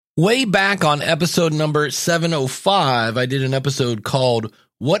Way back on episode number 705, I did an episode called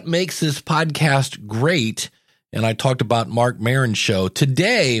What Makes This Podcast Great? And I talked about Marc Maron's show.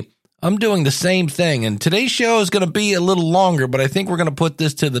 Today, I'm doing the same thing. And today's show is going to be a little longer, but I think we're going to put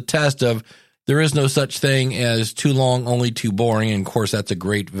this to the test of there is no such thing as too long, only too boring. And of course, that's a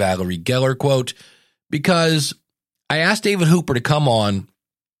great Valerie Geller quote, because I asked David Hooper to come on.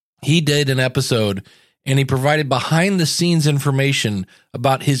 He did an episode and he provided behind-the-scenes information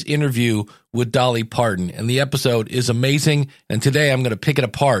about his interview with Dolly Parton. And the episode is amazing, and today I'm going to pick it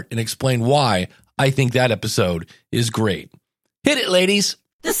apart and explain why I think that episode is great. Hit it, ladies!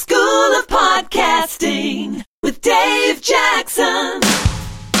 The School of Podcasting with Dave Jackson.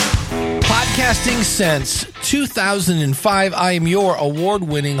 Podcasting since 2005, I am your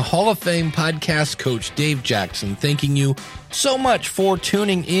award-winning Hall of Fame podcast coach, Dave Jackson, thanking you so much for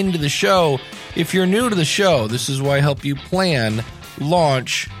tuning into the show. If you're new to the show, this is where I help you plan,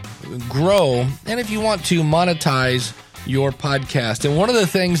 launch, grow, and if you want to monetize your podcast. And one of the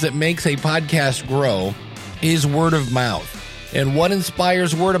things that makes a podcast grow is word of mouth. And what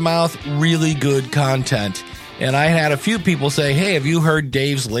inspires word of mouth? Really good content. And I had a few people say, hey, have you heard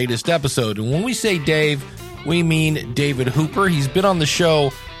Dave's latest episode? And when we say Dave, we mean David Hooper. He's been on the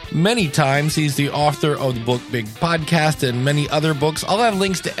show many times. He's the author of the book Big Podcast and many other books. I'll have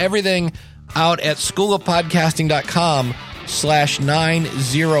links to everything out at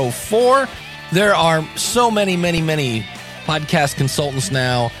schoolofpodcasting.com/904. There are so many podcast consultants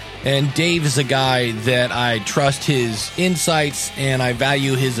now, and Dave is a guy that I trust his insights and I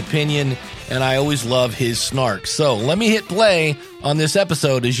value his opinion, and I always love his snark. So let me hit play on this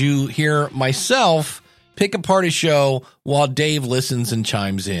episode as you hear myself pick apart a show while Dave listens and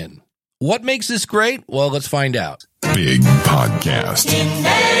chimes in. What makes this great? Well, let's find out. Big Podcast. In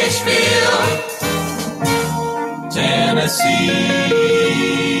Nashville, Tennessee.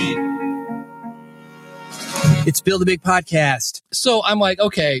 It's Build a Big Podcast. So I'm like,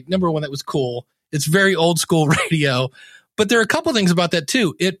 okay, number one, that was cool. It's very old school radio, but there are a couple things about that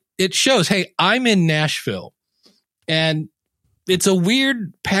too. It shows, hey, I'm in Nashville, and it's a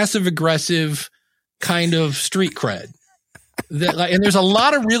weird passive aggressive kind of street cred. And there's a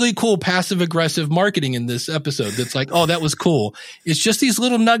lot of really cool passive aggressive marketing in this episode. That's like, oh, that was cool. It's just these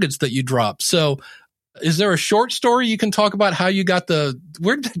little nuggets that you drop. So is there a short story you can talk about how you got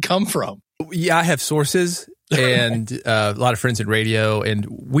where did it come from? Yeah, I have sources and a lot of friends in radio, and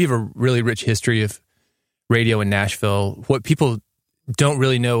we have a really rich history of radio in Nashville. What people don't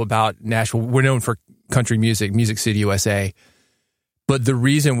really know about Nashville, we're known for country music, Music City, USA. But the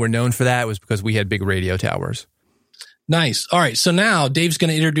reason we're known for that was because we had big radio towers. Nice. All right. So now Dave's going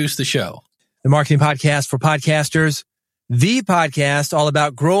to introduce the show. The marketing podcast for podcasters, the podcast all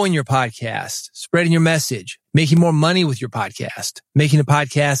about growing your podcast, spreading your message, making more money with your podcast, making a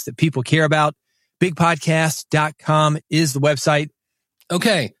podcast that people care about. Bigpodcast.com is the website.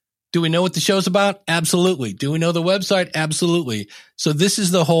 Okay. Do we know what the show's about? Absolutely. Do we know the website? Absolutely. So this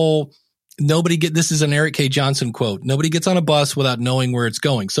is the whole this is an Eric K. Johnson quote. Nobody gets on a bus without knowing where it's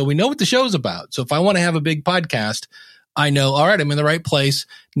going. So we know what the show's about. So if I want to have a big podcast, I know, all right, I'm in the right place.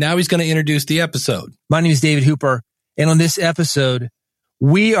 Now he's going to introduce the episode. My name is David Hooper. And on this episode,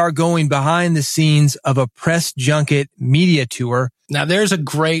 we are going behind the scenes of a press junket media tour. Now there's a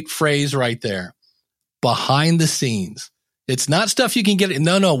great phrase right there. Behind the scenes. It's not stuff you can get.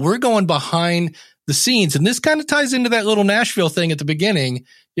 No, we're going behind the scenes. And this kind of ties into that little Nashville thing at the beginning.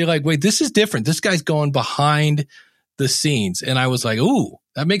 You're like, wait, this is different. This guy's going behind the scenes. And I was like, ooh,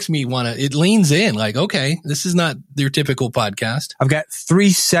 that makes me want to, it leans in like, okay, this is not your typical podcast. I've got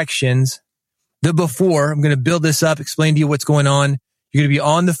 3 sections. The before, I'm going to build this up, explain to you what's going on. You're going to be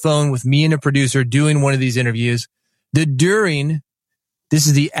on the phone with me and a producer doing one of these interviews. The during, this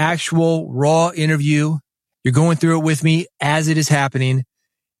is the actual raw interview. You're going through it with me as it is happening.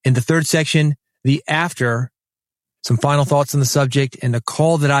 In the 3rd section, the after, some final thoughts on the subject and the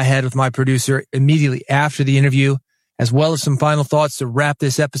call that I had with my producer immediately after the interview, as well as some final thoughts to wrap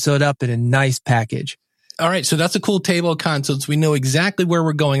this episode up in a nice package. All right. So that's a cool table of contents. We know exactly where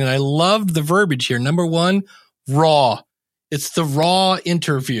we're going. And I loved the verbiage here. Number 1, raw. It's the raw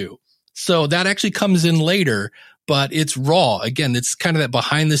interview. So that actually comes in later, but it's raw. Again, it's kind of that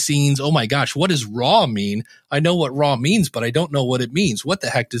behind the scenes. Oh my gosh, what does raw mean? I know what raw means, but I don't know what it means. What the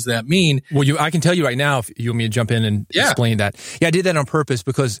heck does that mean? Well, I can tell you right now if you want me to jump in and explain that. Yeah, I did that on purpose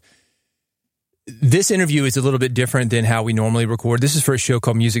because this interview is a little bit different than how we normally record. This is for a show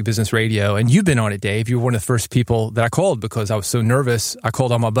called Music Business Radio, and you've been on it, Dave. You were one of the first people that I called because I was so nervous. I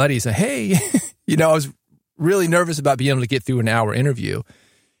called all my buddies and, hey, I was really nervous about being able to get through an hour interview.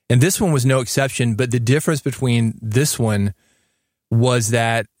 And this one was no exception, but the difference between this one was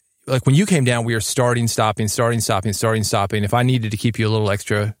that like when you came down, we were starting, stopping. If I needed to keep you a little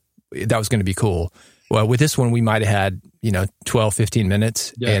extra, that was going to be cool. Well, with this one, we might have had, 12, 15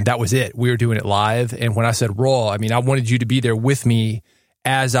 minutes, and that was it. We were doing it live. And when I said raw, I mean, I wanted you to be there with me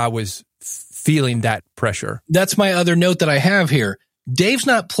as I was feeling that pressure. That's my other note that I have here. Dave's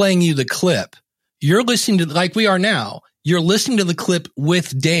not playing you the clip. You're listening to, like we are now, you're listening to the clip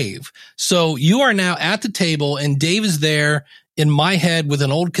with Dave. So you are now at the table and Dave is there in my head with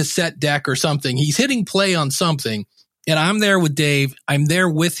an old cassette deck or something. He's hitting play on something and I'm there with Dave. I'm there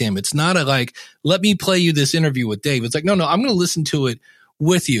with him. It's not a like, let me play you this interview with Dave. It's like, no, I'm going to listen to it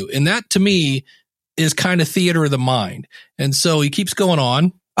with you. And that to me is kind of theater of the mind. And so he keeps going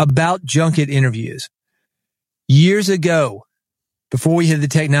on. About junket interviews. Years ago, before we had the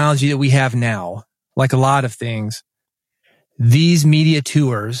technology that we have now, like a lot of things, these media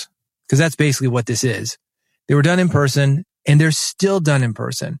tours, because that's basically what this is, they were done in person and they're still done in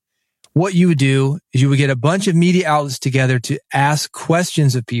person. What you would do is you would get a bunch of media outlets together to ask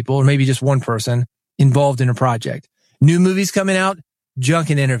questions of people, or maybe just one person involved in a project. New movies coming out,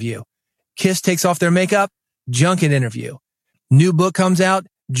 junket interview. Kiss takes off their makeup, junket interview. New book comes out,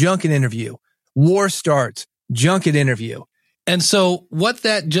 junket interview. War starts, junket interview. And so what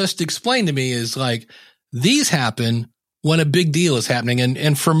that just explained to me is like, these happen when a big deal is happening.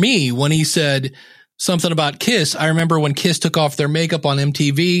 And for me, when he said something about Kiss, I remember when Kiss took off their makeup on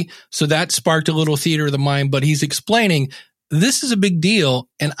MTV. So that sparked a little theater of the mind, but he's explaining this is a big deal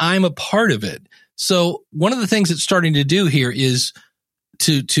and I'm a part of it. So one of the things it's starting to do here is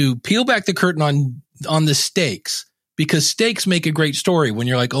to peel back the curtain on the stakes. Because stakes make a great story when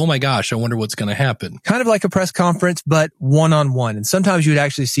you're like, oh my gosh, I wonder what's going to happen. Kind of like a press conference, but one-on-one. And sometimes you would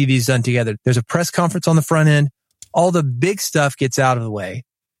actually see these done together. There's a press conference on the front end. All the big stuff gets out of the way.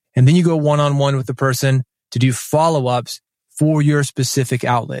 And then you go one-on-one with the person to do follow-ups for your specific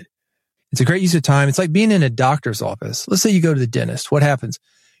outlet. It's a great use of time. It's like being in a doctor's office. Let's say you go to the dentist. What happens?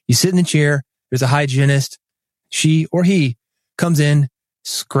 You sit in the chair. There's a hygienist. She or he comes in,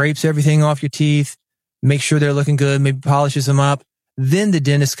 scrapes everything off your teeth, make sure they're looking good, maybe polishes them up. Then the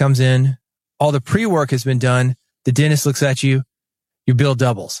dentist comes in. All the pre-work has been done. The dentist looks at you. Your bill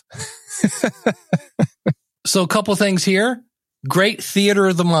doubles. So a couple things here. Great theater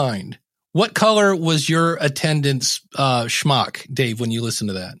of the mind. What color was your attendance schmuck, Dave, when you listened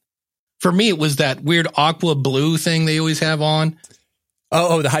to that? For me, it was that weird aqua blue thing they always have on.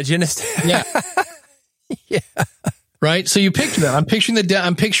 Oh, the hygienist? Yeah. Yeah. Right? So you picture that.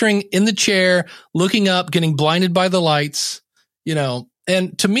 I'm picturing in the chair, looking up, getting blinded by the lights,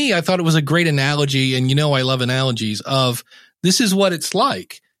 and to me, I thought it was a great analogy. And I love analogies of this is what it's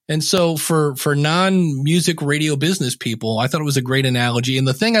like. And so for non-music radio business people, I thought it was a great analogy. And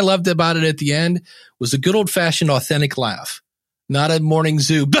the thing I loved about it at the end was a good old fashioned authentic laugh, not a morning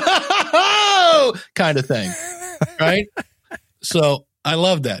zoo kind of thing. Right? So I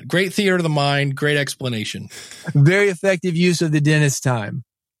love that. Great theater of the mind. Great explanation. Very effective use of the dentist time.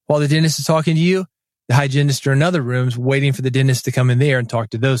 While the dentist is talking to you, the hygienist are in other rooms waiting for the dentist to come in there and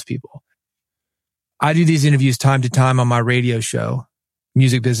talk to those people. I do these interviews time to time on my radio show,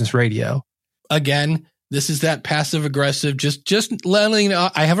 Music Business Radio. Again, this is that passive aggressive, just letting you know,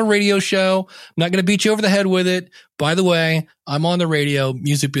 I have a radio show. I'm not going to beat you over the head with it. By the way, I'm on the radio,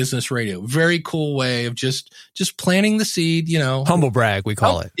 Music Business Radio. Very cool way of just planting the seed, Humble brag, we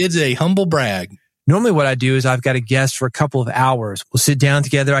call it. It's a humble brag. Normally what I do is I've got a guest for a couple of hours. We'll sit down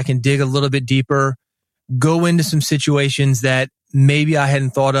together. I can dig a little bit deeper, go into some situations that maybe I hadn't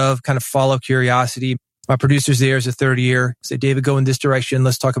thought of, kind of follow curiosity. My producer's there as a third year. Say, David, go in this direction.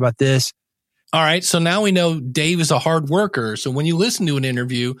 Let's talk about this. All right. So now we know Dave is a hard worker. So when you listen to an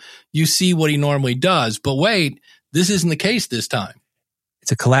interview, you see what he normally does. But wait, this isn't the case this time.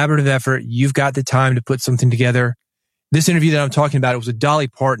 It's a collaborative effort. You've got the time to put something together. This interview that I'm talking about, it was with Dolly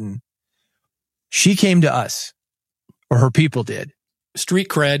Parton. She came to us, or her people did. Street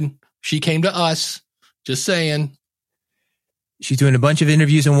cred. She came to us. Just saying. She's doing a bunch of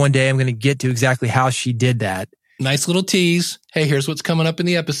interviews in one day. I'm going to get to exactly how she did that. Nice little tease. Hey, here's what's coming up in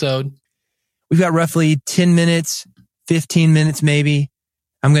the episode. We've got roughly 10 minutes, 15 minutes maybe.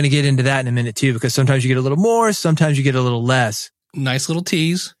 I'm going to get into that in a minute too, because sometimes you get a little more, sometimes you get a little less. Nice little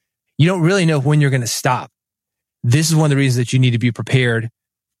tease. You don't really know when you're going to stop. This is one of the reasons that you need to be prepared.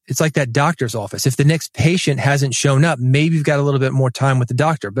 It's like that doctor's office. If the next patient hasn't shown up, maybe you've got a little bit more time with the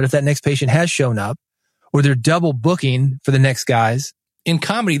doctor. But if that next patient has shown up, or they're double booking for the next guys. In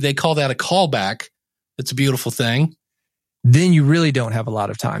comedy, they call that a callback. It's a beautiful thing. Then you really don't have a lot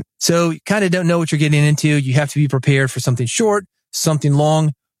of time. So you kind of don't know what you're getting into. You have to be prepared for something short, something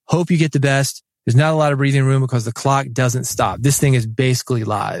long. Hope you get the best. There's not a lot of breathing room because the clock doesn't stop. This thing is basically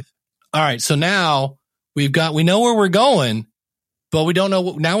live. All right. So now we know where we're going, but we don't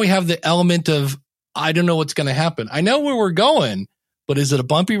know. Now we have the element of, I don't know what's going to happen. I know where we're going, but is it a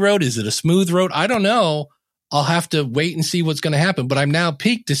bumpy road? Is it a smooth road? I don't know. I'll have to wait and see what's going to happen. But I'm now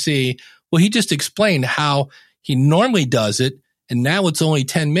piqued to see, well, he just explained how he normally does it. And now it's only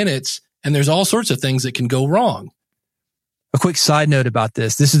 10 minutes and there's all sorts of things that can go wrong. A quick side note about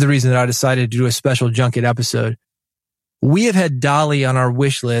this. This is the reason that I decided to do a special junket episode. We have had Dolly on our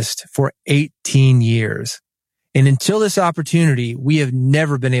wish list for 18 years. And until this opportunity, we have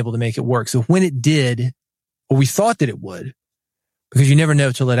never been able to make it work. So when it did, or we thought that it would, because you never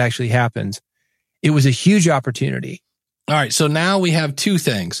know till it actually happens, it was a huge opportunity. All right. So now we have two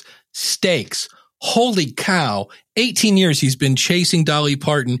things. Stakes. Holy cow. 18 years he's been chasing Dolly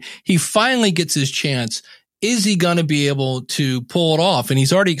Parton. He finally gets his chance. Is he going to be able to pull it off? And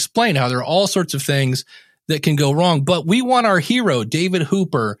he's already explained how there are all sorts of things that can go wrong. But we want our hero, David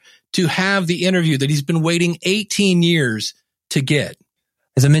Hooper, to have the interview that he's been waiting 18 years to get.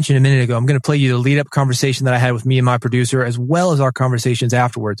 As I mentioned a minute ago, I'm going to play you the lead-up conversation that I had with me and my producer, as well as our conversations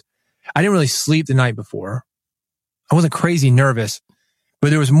afterwards. I didn't really sleep the night before. I wasn't crazy nervous, but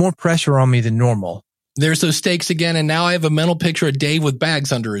there was more pressure on me than normal. There's those stakes again, and now I have a mental picture of Dave with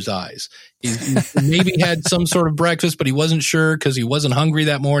bags under his eyes. He maybe had some sort of breakfast, but he wasn't sure because he wasn't hungry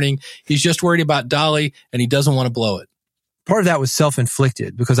that morning. He's just worried about Dolly, and he doesn't want to blow it. Part of that was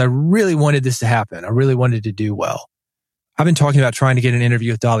self-inflicted because I really wanted this to happen. I really wanted to do well. I've been talking about trying to get an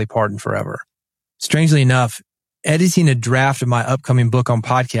interview with Dolly Parton forever. Strangely enough, editing a draft of my upcoming book on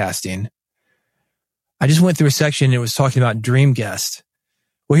podcasting, I just went through a section and it was talking about dream guests.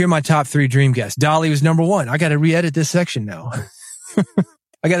 Well, here are my top 3 dream guests. Dolly was number 1. I got to re-edit this section now.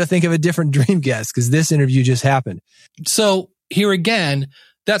 I got to think of a different dream guest because this interview just happened. So here again,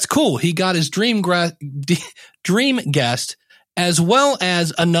 that's cool. He got his dream guest as well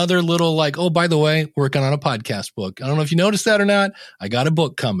as another little like, oh, by the way, working on a podcast book. I don't know if you noticed that or not. I got a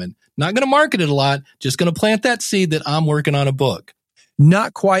book coming. Not going to market it a lot. Just going to plant that seed that I'm working on a book.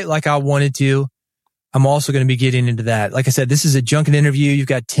 Not quite like I wanted to. I'm also going to be getting into that. Like I said, this is a junket interview. You've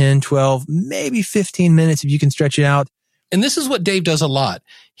got 10, 12, maybe 15 minutes if you can stretch it out. And this is what Dave does a lot.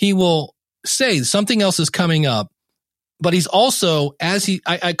 He will say something else is coming up, but he's also,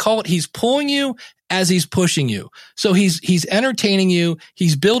 I call it, he's pulling you as he's pushing you. So he's entertaining you.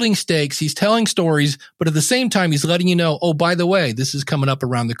 He's building stakes. He's telling stories, but at the same time, he's letting you know, oh, by the way, this is coming up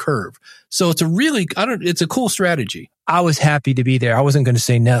around the curve. So it's it's a cool strategy. I was happy to be there. I wasn't going to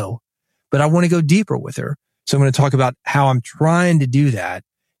say no, but I want to go deeper with her. So I'm going to talk about how I'm trying to do that.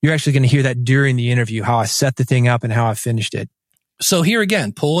 You're actually going to hear that during the interview, how I set the thing up and how I finished it. So here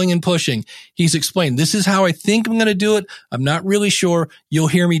again, pulling and pushing. He's explained, this is how I think I'm going to do it. I'm not really sure. You'll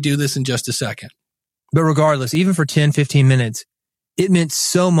hear me do this in just a second. But regardless, even for 10, 15 minutes, it meant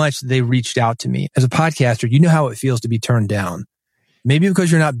so much that they reached out to me. As a podcaster, you know how it feels to be turned down. Maybe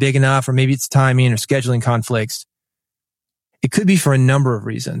because you're not big enough, or maybe it's timing or scheduling conflicts. It could be for a number of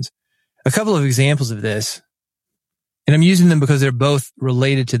reasons. A couple of examples of this, and I'm using them because they're both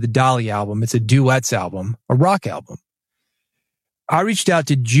related to the Dolly album. It's a duets album, a rock album. I reached out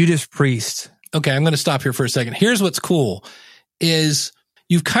to Judas Priest. Okay, I'm going to stop here for a second. Here's what's cool is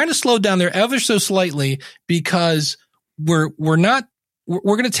you've kind of slowed down there ever so slightly because we're going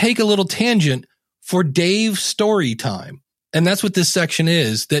to take a little tangent for Dave's story time. And that's what this section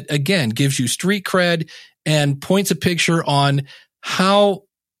is, that again gives you street cred and points a picture on how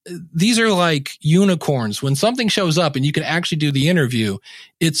these are like unicorns. When something shows up and you can actually do the interview,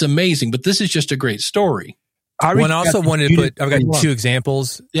 it's amazing. But this is just a great story. I've got 2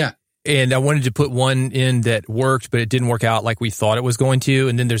 examples. Yeah. And I wanted to put one in that worked, but it didn't work out like we thought it was going to.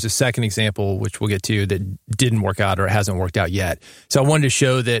 And then there's a second example, which we'll get to, that didn't work out or it hasn't worked out yet. So I wanted to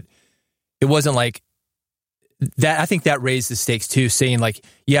show that it wasn't like that. I think that raised the stakes too, saying like,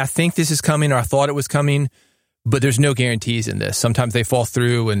 yeah, I think this is coming or I thought it was coming, but there's no guarantees in this. Sometimes they fall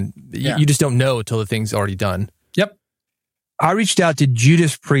through and you just don't know until the thing's already done. Yep. I reached out to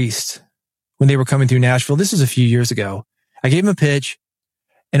Judas Priest when they were coming through Nashville. This was a few years ago. I gave him a pitch.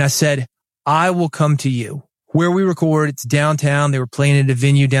 And I said, I will come to you. Where we record, it's downtown. They were playing at a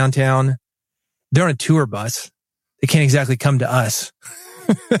venue downtown. They're on a tour bus. They can't exactly come to us.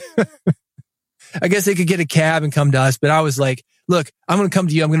 I guess they could get a cab and come to us. But I was like, look, I'm going to come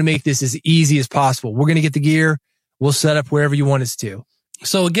to you. I'm going to make this as easy as possible. We're going to get the gear. We'll set up wherever you want us to.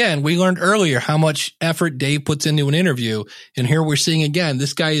 So again, we learned earlier how much effort Dave puts into an interview. And here we're seeing again,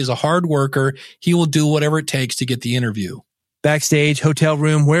 this guy is a hard worker. He will do whatever it takes to get the interview. Backstage, hotel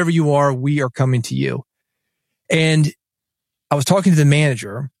room, wherever you are, we are coming to you. And I was talking to the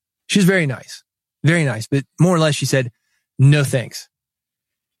manager. She was very nice, but more or less she said, no thanks.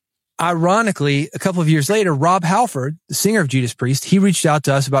 Ironically, a couple of years later, Rob Halford, the singer of Judas Priest, he reached out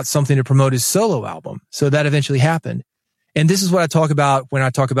to us about something to promote his solo album. So that eventually happened. And this is what I talk about when I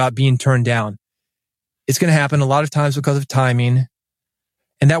talk about being turned down. It's going to happen a lot of times because of timing.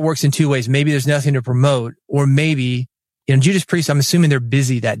 And that works in two ways. Maybe there's nothing to promote, or maybe, Judas Priest, I'm assuming they're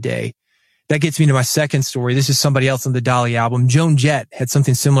busy that day. That gets me to my second story. This is somebody else on the Dolly album. Joan Jett had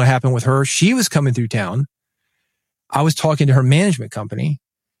something similar happen with her. She was coming through town. I was talking to her management company,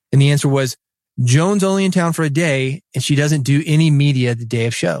 and the answer was, Joan's only in town for a day, and she doesn't do any media the day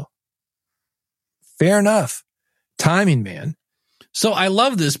of show. Fair enough. Timing, man. So I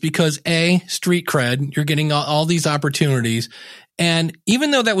love this because street cred, you're getting all these opportunities. And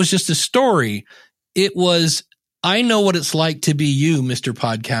even though that was just a story, it was, I know what it's like to be you, Mr.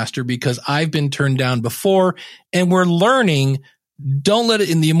 Podcaster, because I've been turned down before, and we're learning. Don't let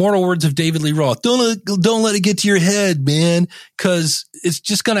it, in the immortal words of David Lee Roth, don't let it get to your head, man, because it's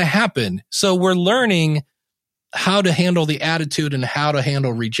just going to happen. So we're learning how to handle the attitude and how to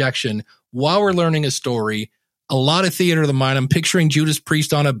handle rejection while we're learning a story. A lot of theater of the mind. I'm picturing Judas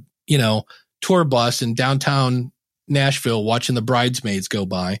Priest on a, tour bus in downtown Nashville watching the bridesmaids go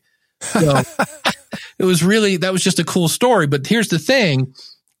by. So that was just a cool story. But here's the thing.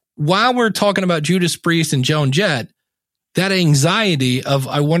 While we're talking about Judas Priest and Joan Jett, that anxiety of,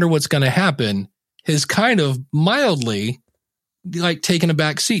 I wonder what's going to happen, has kind of mildly taken a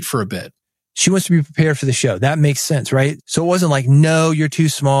back seat for a bit. She wants to be prepared for the show. That makes sense, right? So it wasn't like, no, you're too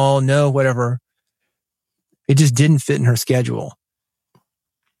small. No, whatever. It just didn't fit in her schedule.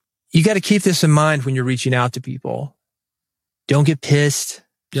 You got to keep this in mind when you're reaching out to people. Don't get pissed.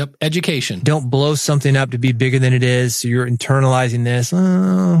 Yep. Education. Don't blow something up to be bigger than it is. So you're internalizing this.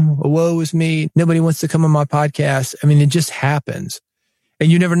 Oh, woe is me. Nobody wants to come on my podcast. I mean, it just happens. And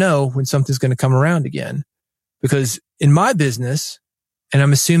you never know when something's going to come around again. Because in my business, and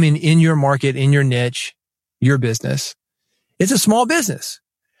I'm assuming in your market, in your niche, your business, it's a small business.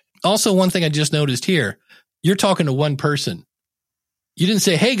 Also, one thing I just noticed here, you're talking to one person. You didn't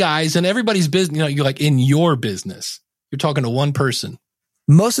say, hey guys, and everybody's business, you're like in your business. You're talking to one person.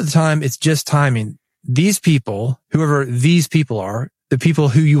 Most of the time, it's just timing. These people, whoever these people are, the people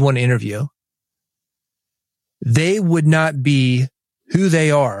who you want to interview, they would not be who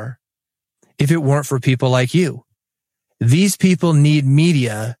they are if it weren't for people like you. These people need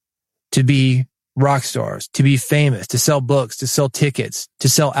media to be rock stars, to be famous, to sell books, to sell tickets, to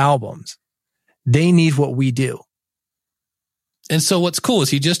sell albums. They need what we do. And so what's cool is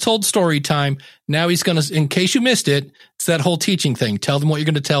he just told story time. Now he's going to, in case you missed it, it's that whole teaching thing. Tell them what you're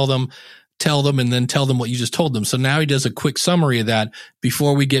going to tell them, and then tell them what you just told them. So now he does a quick summary of that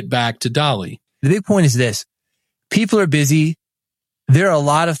before we get back to Dolly. The big point is this. People are busy. There are a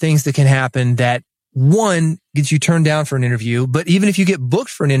lot of things that can happen that, one, gets you turned down for an interview. But even if you get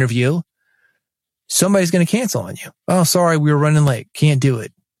booked for an interview, somebody's going to cancel on you. Oh, sorry, we were running late. Can't do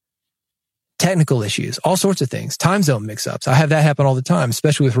it. Technical issues, all sorts of things, time zone mix-ups. I have that happen all the time,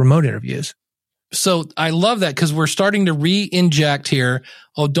 especially with remote interviews. So I love that because we're starting to re-inject here.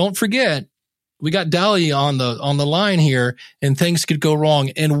 Oh, don't forget, we got Dolly on the line here, and things could go wrong.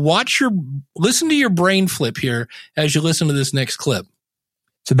 And listen to your brain flip here as you listen to this next clip.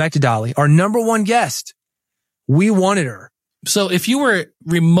 So back to Dolly, our number one guest. We wanted her. So if you were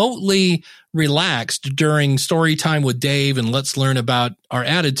remotely relaxed during story time with Dave and let's learn about our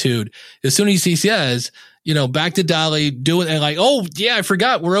attitude, as soon as he says, back to Dolly, do it, and oh yeah, I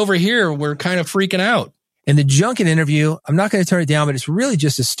forgot, we're over here. We're kind of freaking out. In the junket interview, I'm not going to turn it down, but it's really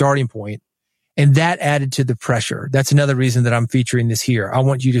just a starting point. And that added to the pressure. That's another reason that I'm featuring this here. I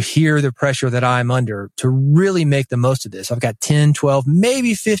want you to hear the pressure that I'm under to really make the most of this. I've got 10, 12,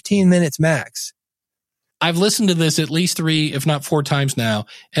 maybe 15 minutes max. I've listened to this at least 3, if not 4 times now,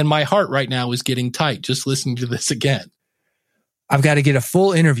 and my heart right now is getting tight just listening to this again. I've got to get a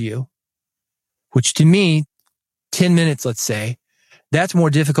full interview, which to me, 10 minutes, let's say, that's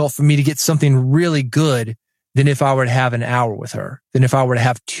more difficult for me to get something really good than if I were to have an hour with her, than if I were to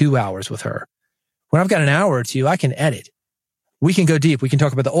have 2 hours with her. When I've got an hour or two, I can edit. We can go deep. We can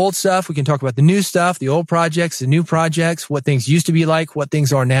talk about the old stuff. We can talk about the new stuff, the old projects, the new projects, what things used to be like, what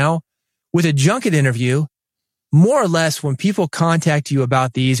things are now. With a junket interview, more or less when people contact you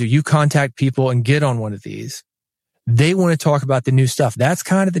about these or you contact people and get on one of these, they want to talk about the new stuff. That's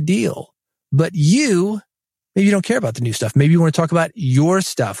kind of the deal. But maybe you don't care about the new stuff. Maybe you want to talk about your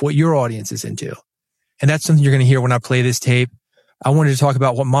stuff, what your audience is into. And that's something you're going to hear when I play this tape. I wanted to talk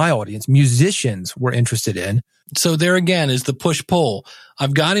about what my audience, musicians, were interested in. So there again is the push-pull.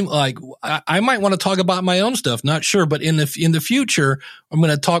 I've got him like, I might want to talk about my own stuff, not sure, but in the future, I'm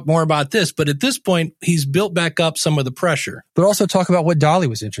going to talk more about this. But at this point, he's built back up some of the pressure. But also talk about what Dolly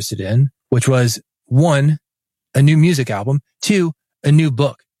was interested in, which was 1, a new music album, 2, a new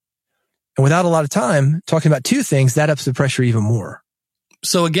book. And without a lot of time talking about 2 things, that ups the pressure even more.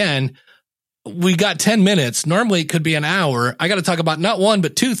 So again, we got 10 minutes. Normally it could be an hour. I got to talk about not 1,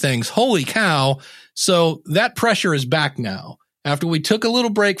 but 2 things. Holy cow. So that pressure is back now. After we took a little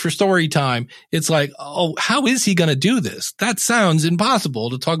break for story time, it's like, oh, how is he going to do this? That sounds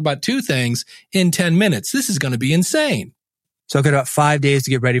impossible to talk about 2 things in 10 minutes. This is going to be insane. So I got about 5 days to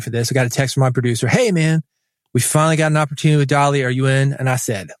get ready for this. I got a text from my producer. Hey, man, we finally got an opportunity with Dolly. Are you in? And I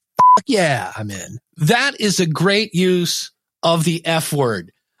said, fuck yeah, I'm in. That is a great use of the F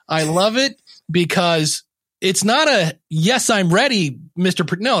word. I love it because it's not a, yes, I'm ready,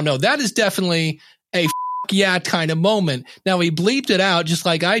 Mr. No, that is definitely a yeah kind of moment. Now he bleeped it out just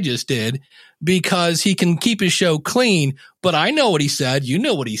like I just did because he can keep his show clean, but I know what he said. You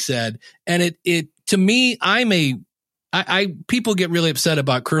know what he said. And it to me, people get really upset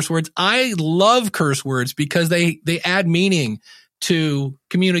about curse words. I love curse words because they add meaning to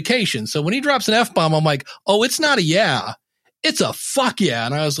communication. So when he drops an F-bomb, I'm like, oh, it's not a yeah. It's a fuck yeah.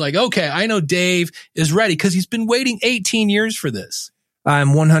 And I was like, okay, I know Dave is ready because he's been waiting 18 years for this. I'm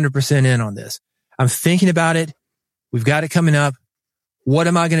 100% in on this. I'm thinking about it. We've got it coming up. What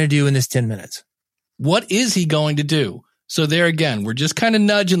am I going to do in this 10 minutes? What is he going to do? So there again, we're just kind of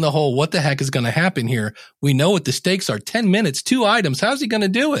nudging the whole, what the heck is going to happen here? We know what the stakes are. 10 minutes, 2 items. How's he going to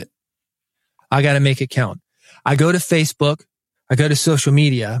do it? I got to make it count. I go to Facebook. I go to social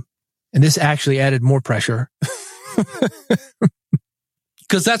media, and this actually added more pressure.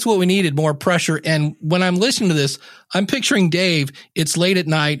 Because that's what we needed, more pressure. And when I'm listening to this, I'm picturing Dave. It's late at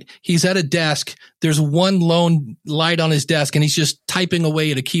night. He's at a desk. There's one lone light on his desk, and he's just typing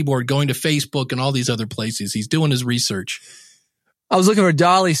away at a keyboard, going to Facebook and all these other places. He's doing his research. I was looking for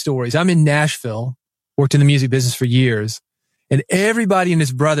Dolly stories. I'm in Nashville, worked in the music business for years, and everybody and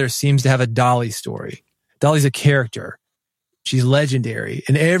his brother seems to have a Dolly story. Dolly's a character. She's legendary.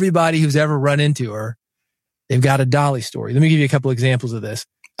 And everybody who's ever run into her, they've got a Dolly story. Let me give you a couple examples of this.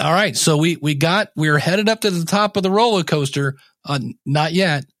 All right. So we're headed up to the top of the roller coaster. Not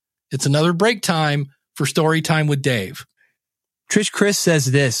yet. It's another break time for story time with Dave. Trish Chris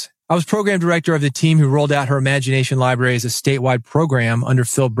says this. I was program director of the team who rolled out her Imagination Library as a statewide program under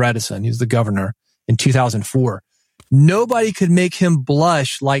Phil Bredesen. He was the governor in 2004. Nobody could make him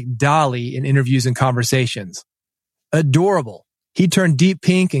blush like Dolly in interviews and conversations. Adorable. He'd turn deep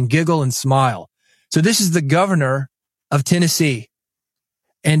pink and giggle and smile. So this is the governor of Tennessee,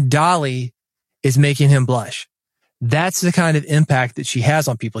 and Dolly is making him blush. That's the kind of impact that she has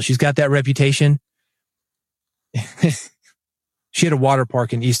on people. She's got that reputation. She had a water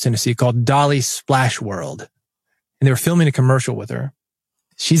park in East Tennessee called Dolly Splash World, and they were filming a commercial with her.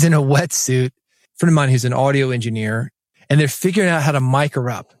 She's in a wetsuit. A friend of mine who's an audio engineer, and they're figuring out how to mic her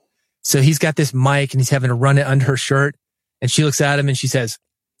up. So he's got this mic, and he's having to run it under her shirt, and she looks at him, and she says,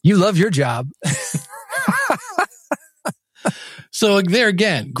 "You love your job." So there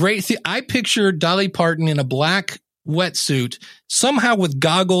again, great. I picture Dolly Parton in a black wetsuit, somehow with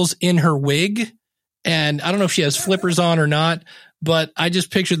goggles in her wig. And I don't know if she has flippers on or not, but I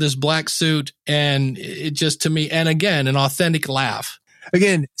just picture this black suit, and it just, to me, and again, an authentic laugh.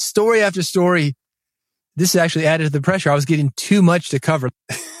 Again, story after story. This actually added to the pressure. I was getting too much to cover.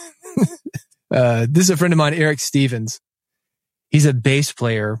 This is a friend of mine, Eric Stevens. He's a bass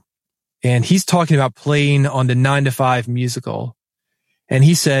player, and he's talking about playing on the 9 to 5 musical. And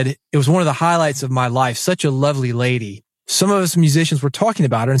he said, it was one of the highlights of my life. Such a lovely lady. Some of us musicians were talking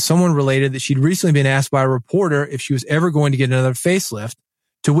about her, and someone related that she'd recently been asked by a reporter if she was ever going to get another facelift,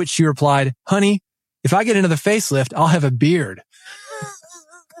 to which she replied, "Honey, if I get another facelift, I'll have a beard."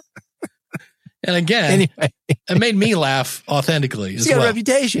 And again, anyway, it made me laugh authentically. She's got a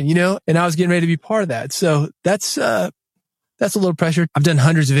reputation, and I was getting ready to be part of that. So that's a little pressure. I've done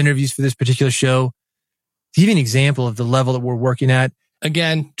hundreds of interviews for this particular show. To give you an example of the level that we're working at.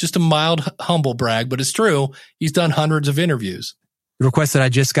 Again, just a mild, humble brag, but it's true. He's done hundreds of interviews. The request that I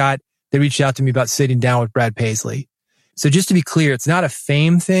just got, they reached out to me about sitting down with Brad Paisley. So just to be clear, it's not a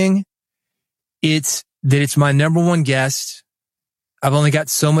fame thing. It's that it's my number one guest. I've only got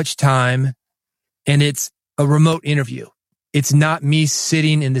so much time, and it's a remote interview. It's not me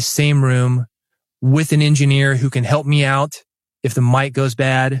sitting in the same room with an engineer who can help me out if the mic goes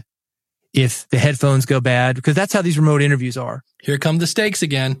bad, if the headphones go bad, because that's how these remote interviews are. Here come the stakes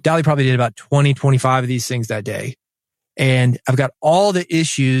again. Dolly probably did about 20, 25 of these things that day. And I've got all the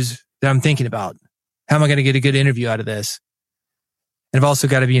issues that I'm thinking about. How am I going to get a good interview out of this? And I've also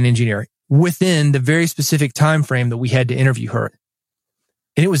got to be an engineer within the very specific time frame that we had to interview her.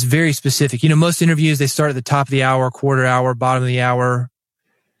 And it was very specific. Most interviews, they start at the top of the hour, quarter hour, bottom of the hour.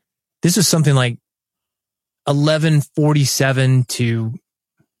 This was something like 11:47 to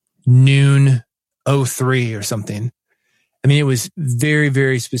noon 03 or something. I mean, it was very,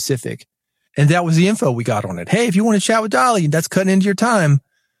 very specific. And that was the info we got on it. Hey, if you want to chat with Dolly, that's cutting into your time.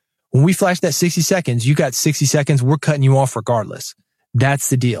 When we flash that 60 seconds, you got 60 seconds. We're cutting you off regardless. That's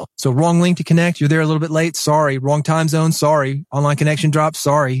the deal. So wrong link to connect. You're there a little bit late. Sorry. Wrong time zone. Sorry. Online connection dropped.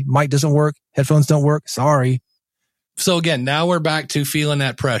 Sorry. Mic doesn't work. Headphones don't work. Sorry. So again, now we're back to feeling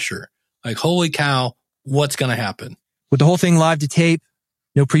that pressure. Like, holy cow, what's going to happen? With the whole thing live to tape,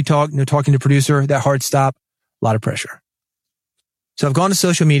 no pre-talk, no talking to producer, that hard stop, a lot of pressure. So I've gone to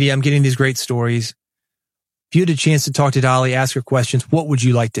social media. I'm getting these great stories. If you had a chance to talk to Dolly, ask her questions, what would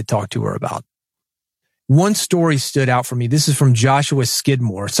you like to talk to her about? One story stood out for me. This is from Joshua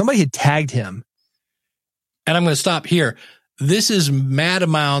Skidmore. Somebody had tagged him. And I'm going to stop here. This is mad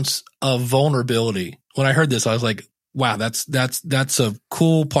amounts of vulnerability. When I heard this, I was like, wow, that's a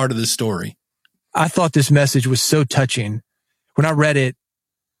cool part of this story. I thought this message was so touching. When I read it,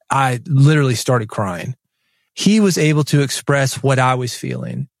 I literally started crying. He was able to express what I was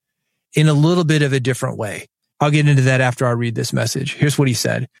feeling in a little bit of a different way. I'll get into that after I read this message. Here's what he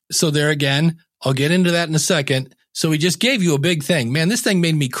said. So there again, I'll get into that in a second. So he just gave you a big thing. Man, this thing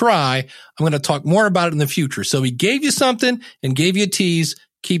made me cry. I'm going to talk more about it in the future. So he gave you something and gave you a tease.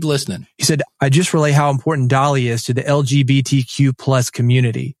 Keep listening. He said, I just relay how important Dolly is to the LGBTQ plus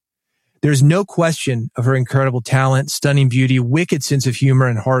community. There's no question of her incredible talent, stunning beauty, wicked sense of humor,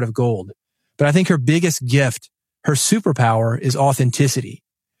 and heart of gold. But I think her biggest gift, her superpower, is authenticity.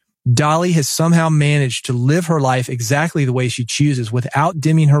 Dolly has somehow managed to live her life exactly the way she chooses without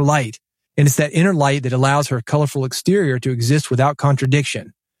dimming her light. And it's that inner light that allows her colorful exterior to exist without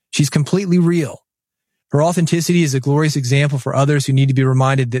contradiction. She's completely real. Her authenticity is a glorious example for others who need to be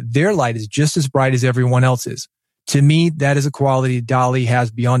reminded that their light is just as bright as everyone else's. To me, that is a quality Dolly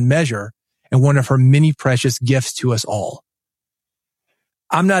has beyond measure and one of her many precious gifts to us all.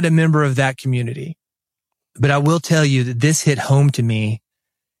 I'm not a member of that community, but I will tell you that this hit home to me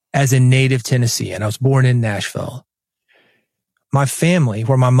as a native Tennessean. I was born in Nashville. My family,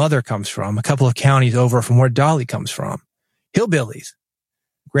 where my mother comes from, a couple of counties over from where Dolly comes from, hillbillies.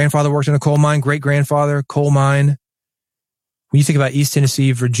 Grandfather worked in a coal mine, great-grandfather, coal mine. When you think about East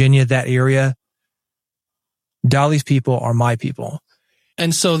Tennessee, Virginia, that area, Dolly's people are my people.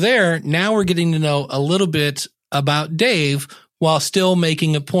 And so now we're getting to know a little bit about Dave while still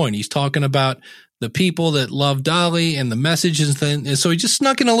making a point. He's talking about the people that love Dolly and the messages. And so he just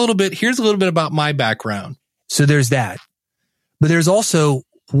snuck in a little bit. Here's a little bit about my background. So there's that. But there's also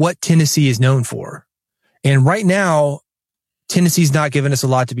what Tennessee is known for. And right now, Tennessee's not giving us a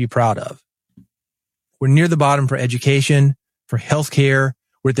lot to be proud of. We're near the bottom for education, for healthcare.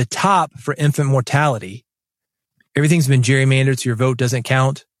 We're at the top for infant mortality. Everything's been gerrymandered, so your vote doesn't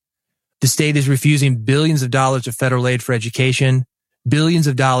count. The state is refusing billions of dollars of federal aid for education, billions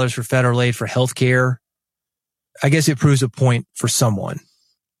of dollars for federal aid for healthcare. I guess it proves a point for someone.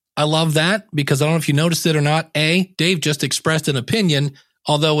 I love that because I don't know if you noticed it or not. Dave just expressed an opinion,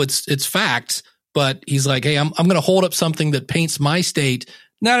 although it's facts, but he's like, hey, I'm going to hold up something that paints my state,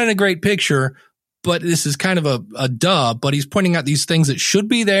 not in a great picture, but this is kind of a duh, but he's pointing out these things that should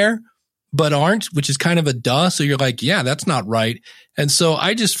be there, but aren't, which is kind of a duh. So you're like, yeah, that's not right. And so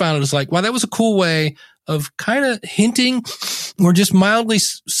I just found it as like, wow, that was a cool way of kind of hinting or just mildly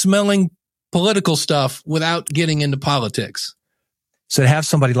smelling political stuff without getting into politics. So to have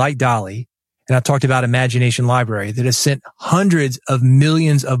somebody like Dolly, and I talked about Imagination Library, that has sent hundreds of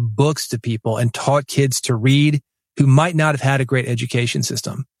millions of books to people and taught kids to read who might not have had a great education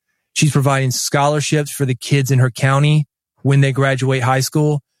system. She's providing scholarships for the kids in her county when they graduate high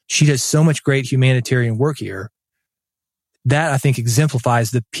school. She does so much great humanitarian work here. That, I think,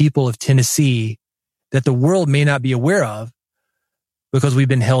 exemplifies the people of Tennessee that the world may not be aware of because we've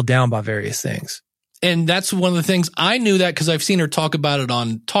been held down by various things. And that's one of the things I knew that because I've seen her talk about it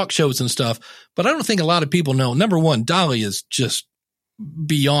on talk shows and stuff, but I don't think a lot of people know. Number one, Dolly is just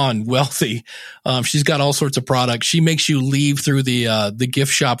beyond wealthy. She's got all sorts of products. She makes you leave through the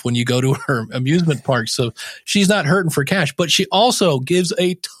gift shop when you go to her amusement park. So she's not hurting for cash, but she also gives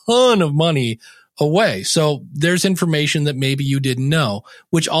a ton of money away. So there's information that maybe you didn't know,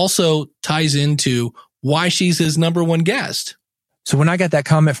 which also ties into why she's his number one guest. So when I got that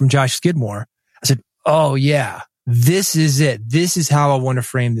comment from Josh Skidmore, I said, oh yeah, this is it. This is how I want to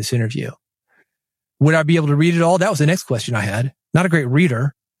frame this interview. Would I be able to read it all? That was the next question I had. Not a great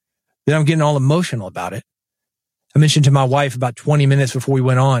reader. Then I'm getting all emotional about it. I mentioned to my wife about 20 minutes before we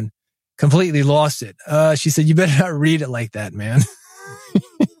went on, completely lost it. She said, you better not read it like that, man.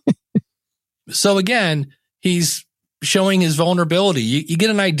 So again, he's showing his vulnerability. You get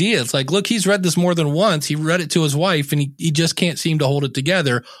an idea. It's like, look, he's read this more than once. He read it to his wife and he just can't seem to hold it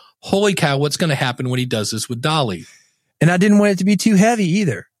together. Holy cow, what's going to happen when he does this with Dolly? And I didn't want it to be too heavy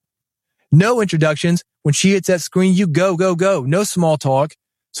either. No introductions. When she hits that screen, you go, go, go. No small talk.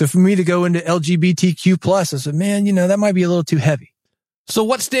 So for me to go into LGBTQ+, I said, man, that might be a little too heavy. So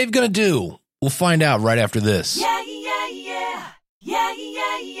what's Dave going to do? We'll find out right after this. Yeah, yeah, yeah. Yeah,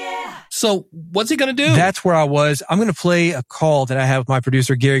 yeah, yeah. So what's he going to do? That's where I was. I'm going to play a call that I have with my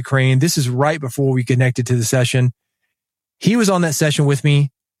producer, Gary Crane. This is right before we connected to the session. He was on that session with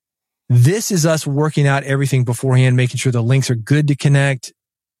me. This is us working out everything beforehand, making sure the links are good to connect,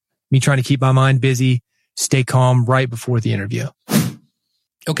 me trying to keep my mind busy, stay calm right before the interview.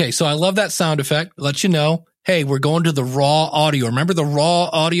 Okay, so I love that sound effect. Let you know, hey, we're going to the raw audio. Remember the raw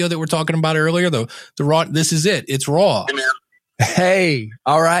audio that we're talking about earlier? The raw, this is it. It's raw. Hey,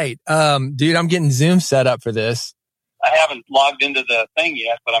 all right. Dude, I'm getting Zoom set up for this. I haven't logged into the thing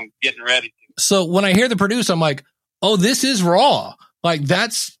yet, but I'm getting ready to. So when I hear the producer, I'm like, oh, this is raw. Like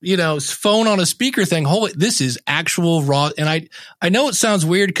that's, phone on a speaker thing. Holy, this is actual raw. And I know it sounds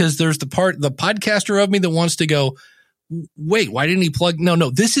weird because there's the podcaster of me that wants to go, wait, why didn't he plug? No,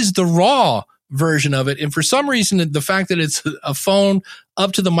 this is the raw version of it. And for some reason, the fact that it's a phone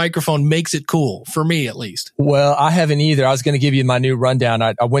up to the microphone makes it cool, for me at least. Well, I haven't either. I was going to give you my new rundown.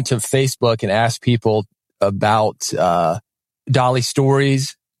 I went to Facebook and asked people about Dolly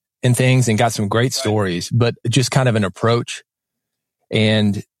stories and things and got some great stories, but just kind of an approach.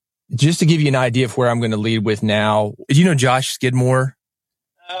 And just to give you an idea of where I'm going to lead with now, do you know Josh Skidmore?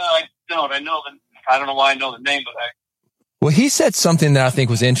 I don't. I don't know why I know the name, but Well, he said something that I think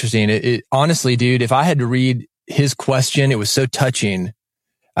was interesting. It honestly, dude, if I had to read his question, it was so touching.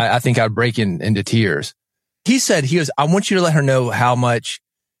 I think I'd break into tears. He said, I want you to let her know how much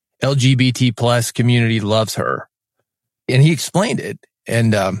LGBT plus community loves her. And he explained it.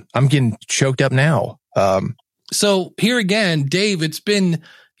 And I'm getting choked up now. So here again, Dave, it's been,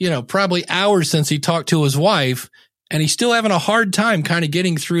 probably hours since he talked to his wife. And he's still having a hard time kind of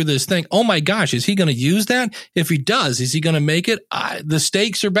getting through this thing. Oh my gosh, is he going to use that? If he does, is he going to make it? The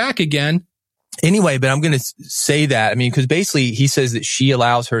stakes are back again. Anyway, but I'm going to say that. I mean, because basically he says that she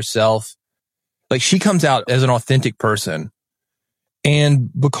allows herself, like she comes out as an authentic person. And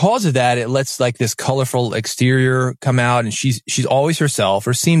because of that, it lets like this colorful exterior come out and she's always herself,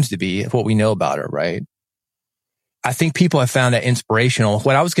 or seems to be, what we know about her, right? I think people have found that inspirational.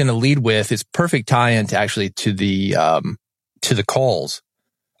 What I was going to lead with is perfect tie-in to actually to the calls.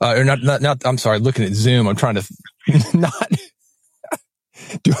 I'm sorry, looking at Zoom. I'm trying to not.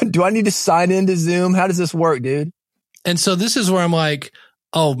 Do I need to sign into Zoom? How does this work, dude? And so this is where I'm like,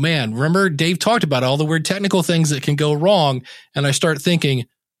 oh man, remember Dave talked about all the weird technical things that can go wrong. And I start thinking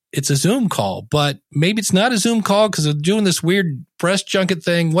it's a Zoom call, but maybe it's not a Zoom call because of doing this weird press junket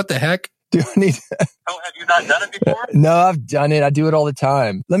thing. What the heck? Do I need? Oh, have you not done it before? No, I've done it. I do it all the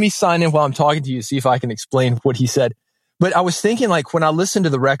time. Let me sign in while I'm talking to you, see if I can explain what he said. But I was thinking, like, when I listened to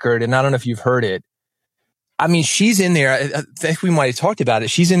the record, and I don't know if you've heard it, I mean, she's in there. I think we might have talked about it.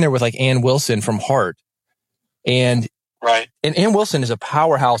 She's in there with like Ann Wilson from Heart. And right. And Ann Wilson is a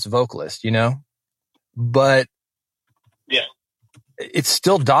powerhouse vocalist, but yeah, it's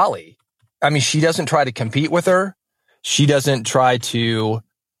still Dolly. I mean, she doesn't try to compete with her. She doesn't try to.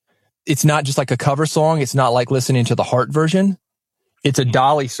 It's not just like a cover song. It's not like listening to the Heart version. It's a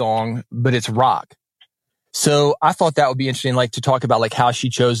Dolly song, but it's rock. So I thought that would be interesting, like to talk about like how she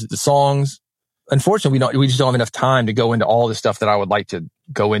chose the songs. Unfortunately, we just don't have enough time to go into all the stuff that I would like to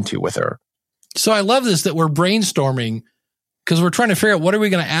go into with her. So I love this, that we're brainstorming because we're trying to figure out what are we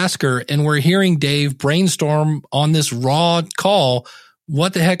going to ask her. And we're hearing Dave brainstorm on this raw call.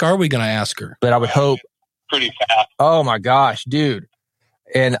 What the heck are we going to ask her? But I would hope. Pretty fast. Oh my gosh, dude.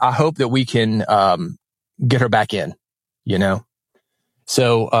 And I hope that we can get her back in,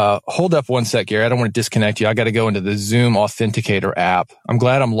 So hold up one sec, Gary. I don't want to disconnect you. I got to go into the Zoom Authenticator app. I'm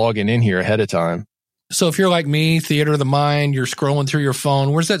glad I'm logging in here ahead of time. So if you're like me, theater of the mind, you're scrolling through your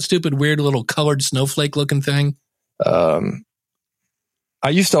phone. Where's that stupid, weird little colored snowflake looking thing? I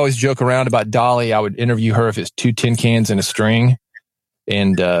used to always joke around about Dolly. I would interview her if it's 2 tin cans and a string.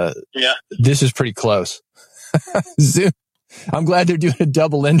 And yeah, this is pretty close. Zoom. I'm glad they're doing a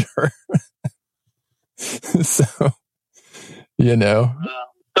double ender. So,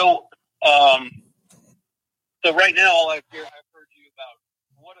 So right now, all I've heard you about,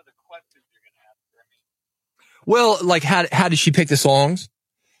 what are the questions you're going to ask her? I mean, Well, like how did she pick the songs?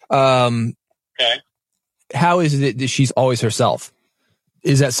 Okay. How is it that she's always herself?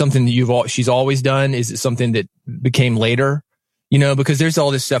 Is that something that she's always done? Is it something that became later? You know, because there's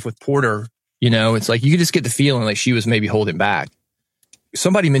all this stuff with Porter, you know, it's like you could just get the feeling like she was maybe holding back.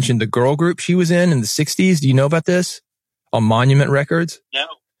 Somebody mentioned the girl group she was in the 60s. Do you know about this? On Monument Records? No.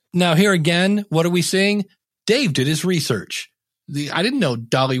 Now, here again, what are we seeing? Dave did his research. I didn't know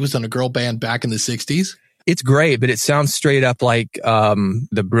Dolly was in a girl band back in the 60s. It's great, but it sounds straight up like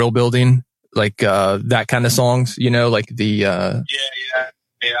the Brill Building, like that kind of songs, you know, like the... Yeah.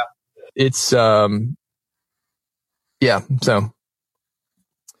 It's, yeah, so...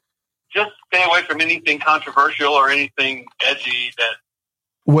 Just stay away from anything controversial or anything edgy that...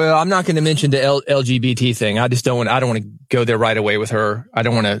 Well, I'm not going to mention the LGBT thing. I don't want to go there right away with her. I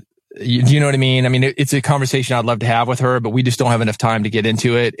don't want to, do you know what I mean? I mean, it's a conversation I'd love to have with her, but we just don't have enough time to get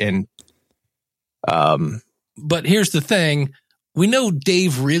into it. And, but here's the thing. We know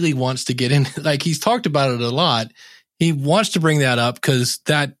Dave really wants to get in, like he's talked about it a lot. He wants to bring that up because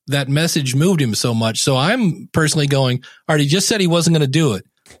that message moved him so much. So I'm personally going, all right, he just said he wasn't going to do it,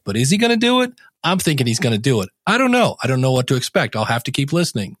 but is he going to do it? I'm thinking he's going to do it. I don't know. I don't know what to expect. I'll have to keep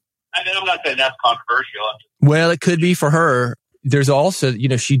listening. I mean, I'm not saying that's controversial. well, it could be for her. There's also, you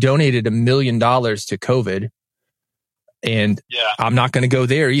know, she donated $1 million to COVID, and Yeah. I'm not going to go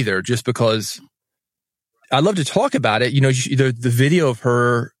there either, just because I'd love to talk about it. You know, the video of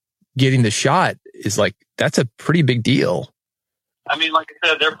her getting the shot is like, that's a pretty big deal. I mean, like I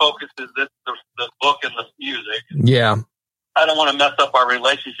said, their focus is the book and the music. Yeah. I don't want to mess up our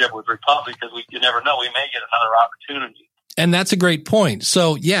relationship with Republic because you never know. We may get another opportunity. And that's a great point.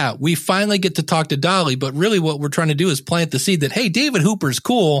 So yeah, we finally get to talk to Dolly, but really what we're trying to do is plant the seed that, hey, David Hooper's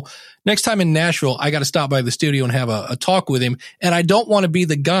cool. Next time in Nashville, I got to stop by the studio and have a talk with him. And I don't want to be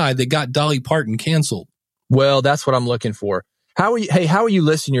the guy that got Dolly Parton canceled. Well, that's what I'm looking for. How are you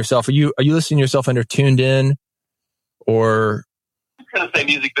listing yourself? Are you listing yourself under Tuned In, or? I'm going to say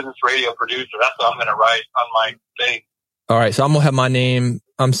music business radio producer. That's what I'm going to write on my thing. All right. So I'm going to have my name.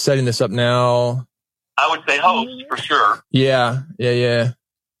 I'm setting this up now. I would say host for sure. Yeah. Edit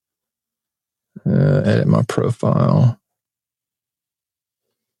my profile.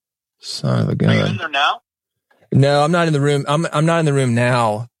 Son of a gun. Are you in there now? No, I'm not in the room. I'm not in the room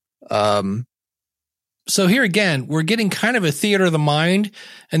now. So here again, we're getting kind of a theater of the mind.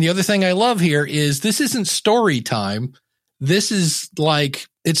 And the other thing I love here is this isn't story time. This is like,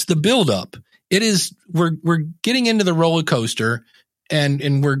 it's the buildup. It is, we're getting into the roller coaster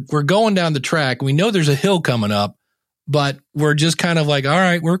and we're going down the track. We know there's a hill coming up, but we're just kind of like, all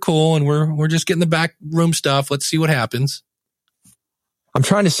right, we're cool. And we're just getting the back room stuff. Let's see what happens. I'm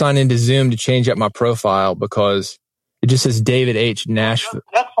trying to sign into Zoom to change up my profile because it just says David H. Nashville.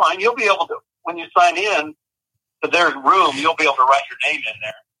 That's fine. You'll be able to, when you sign in to their room, you'll be able to write your name in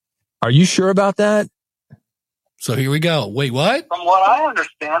there. Are you sure about that? So here we go. Wait, what? From what I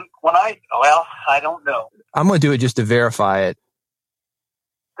understand, I don't know. I'm going to do it just to verify it.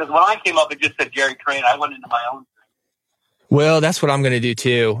 Because when I came up, it just said Gary Crane. I went into my own thing. Well, that's what I'm going to do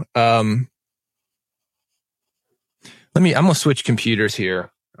too. I'm going to switch computers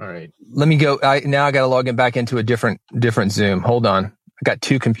here. All right. Let me go. Now I got to log in back into a different Zoom. Hold on. I got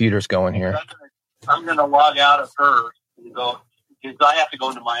two computers going here. I'm going to log out of hers and go, because I have to go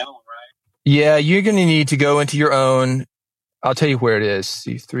into my own, right? Yeah, you're going to need to go into your own. I'll tell you where it is.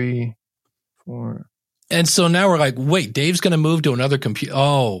 C3, 4. And so now we're like, wait, Dave's going to move to another computer.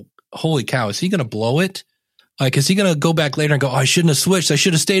 Oh, holy cow. Is he going to blow it? Like, is he going to go back later and go, oh, I shouldn't have switched. I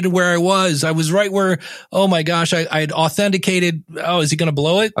should have stayed where I was. I was right where, oh my gosh, I had authenticated. Oh, is he going to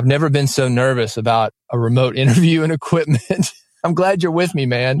blow it? I've never been so nervous about a remote interview and equipment. I'm glad you're with me,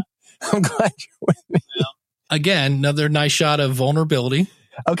 man. I'm glad you're with me. Yeah. Again, another nice shot of vulnerability.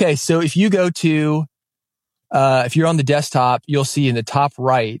 Okay, so if you go to, if you're on the desktop, you'll see in the top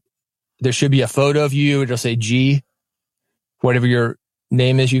right, there should be a photo of you. It'll say G, whatever your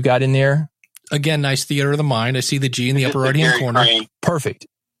name is you got in there. Again, nice theater of the mind. I see the G in the upper right-hand corner. Crane. Perfect.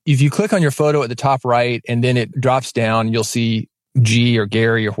 If you click on your photo at the top right and then it drops down, you'll see G or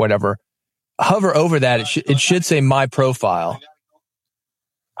Gary or whatever. Hover over that. It should say My Profile.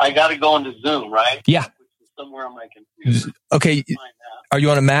 I got to go into Zoom, right? Yeah. Which is somewhere on my computer. Okay. Find that. Are you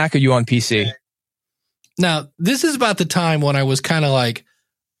on a Mac or are you on PC? Now, this is about the time when I was kind of like,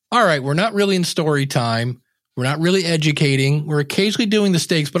 all right, we're not really in story time. We're not really educating. We're occasionally doing the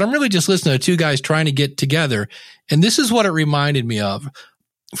stakes, but I'm really just listening to two guys trying to get together. And this is what it reminded me of.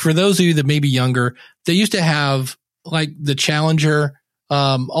 For those of you that may be younger, they used to have like the Challenger,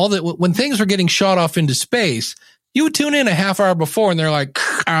 all that when things were getting shot off into space, You would tune in a half hour before and they're like,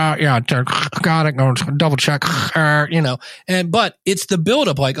 yeah, got it. Go double check, but it's the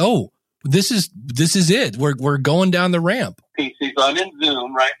buildup like, oh, this is it. We're going down the ramp. PC. So I'm in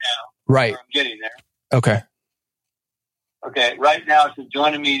Zoom right now. Right. I'm getting there. Okay. Okay. Right now it says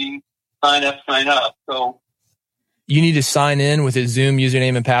join a meeting, sign up. So You need to sign in with a Zoom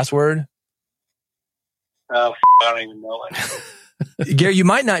username and password. I don't even know it. Gary, you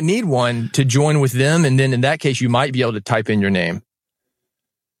might not need one to join with them, and then in that case, you might be able to type in your name.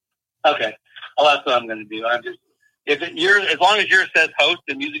 Okay. Well, that's what I'm going to do. I'm just as long as yours says host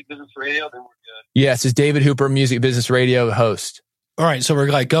in Music Business Radio, then we're good. Yes, it's David Hooper, Music Business Radio host. All right, so we're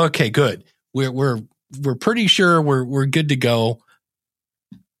like, okay, good. We're pretty sure we're good to go.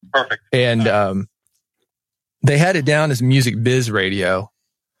 Perfect. And they had it down as Music Biz Radio.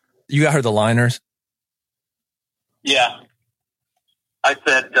 You got her the liners? Yeah. I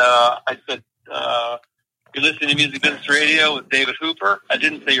said, you're listening to Music Business Radio with David Hooper. I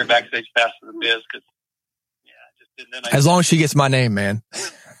didn't say your backstage pass for the biz because, just didn't. As long as she gets my name, man.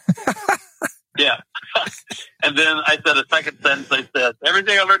 Yeah. And then I said a second sentence. I said,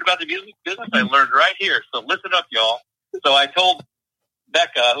 everything I learned about the music business, I learned right here. So listen up, y'all. So I told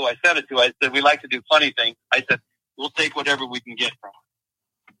Becca, who I sent it to, I said, we like to do funny things. I said, we'll take whatever we can get from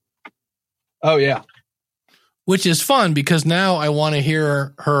her. Oh, yeah. Which is fun because now I want to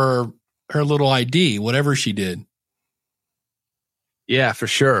hear her little ID, whatever she did. Yeah, for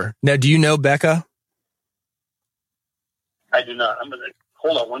sure. Now, do you know Becca? I do not. I'm going to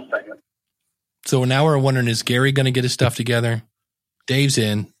hold on one second. So now we're wondering, is Gary going to get his stuff together? Dave's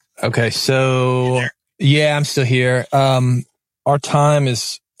in. Okay, so yeah, I'm still here. Our time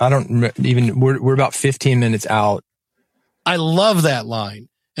is, we're about 15 minutes out. I love that line.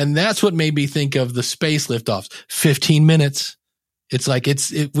 And that's what made me think of the space liftoffs. 15 minutes. It's like,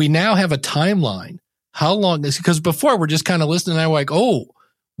 we now have a timeline. How long is, because before we're just kind of listening and I'm like, oh,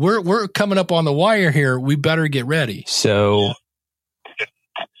 we're coming up on the wire here. We better get ready. So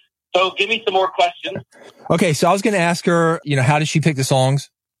give me some more questions. Okay. So I was going to ask her, how did she pick the songs?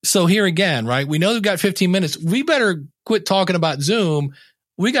 So here again, right? We know we've got 15 minutes. We better quit talking about Zoom.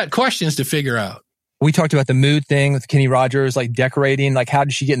 We got questions to figure out. We talked about the mood thing with Kenny Rogers, like decorating, like how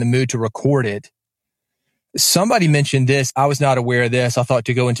did she get in the mood to record it? Somebody mentioned this. I was not aware of this. I thought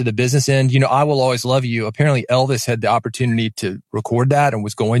to go into the business end, I Will Always Love You. Apparently Elvis had the opportunity to record that and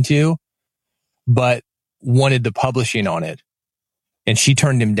was going to, but wanted the publishing on it. And she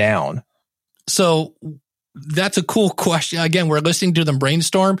turned him down. So that's a cool question. Again, we're listening to them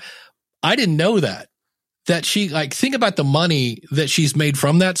brainstorm. I didn't know that she, like, think about the money that she's made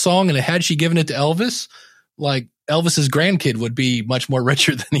from that song. And had she given it to Elvis, like Elvis's grandkid would be much more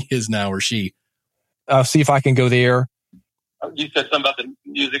richer than he is now, or she. I'll see if I can go there. You said something about the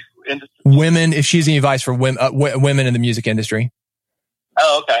music industry. Women, if she's any advice for women in the music industry.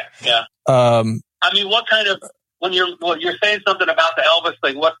 Oh, okay. Yeah. I mean, what kind of, when you're saying something about the Elvis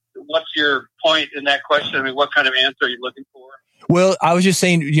thing, what's your point in that question? I mean, what kind of answer are you looking for? Well, I was just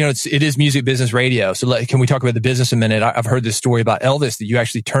saying, it is Music Business Radio. So can we talk about the business a minute? I've heard this story about Elvis that you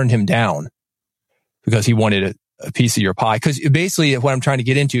actually turned him down because he wanted a piece of your pie. Because basically what I'm trying to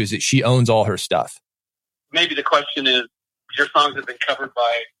get into is that she owns all her stuff. Maybe the question is, your songs have been covered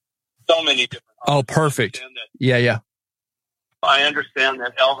by so many different artists. Oh, perfect. Yeah. I understand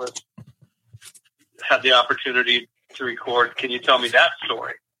that Elvis had the opportunity to record. Can you tell me that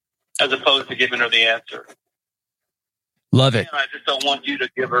story as opposed to giving her the answer? Love it. And I just don't want you to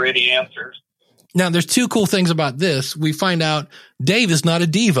give her any answers. Now, there's two cool things about this. We find out Dave is not a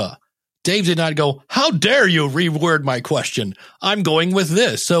diva. Dave did not go, how dare you reword my question? I'm going with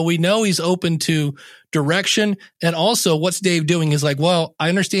this. So we know he's open to direction. And also what's Dave doing is like, well, I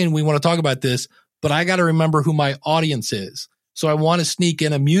understand we want to talk about this, but I got to remember who my audience is. So I want to sneak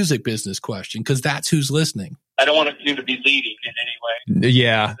in a music business question because that's who's listening. I don't want you to be leading in any way.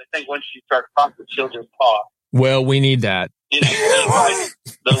 Yeah. I think once you start talking, she'll just talk. Well, we need that. The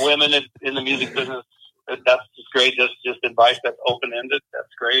women in the music business, that's just great. Just advice that's open-ended. That's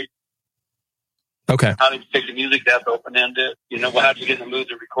great. Okay. How did you pick the music? That's open-ended. How did you get in the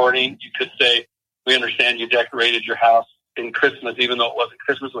mood of recording? You could say, we understand you decorated your house in Christmas, even though it wasn't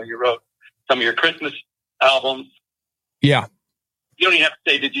Christmas when you wrote some of your Christmas albums. Yeah. You don't even have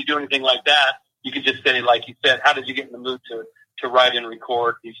to say, did you do anything like that? You could just say, like you said, how did you get in the mood to write and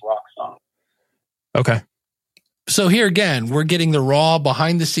record these rock songs? Okay. So here again, we're getting the raw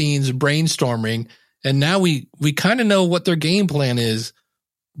behind the scenes brainstorming. And now we kind of know what their game plan is,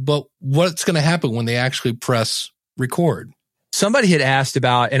 but what's going to happen when they actually press record? Somebody had asked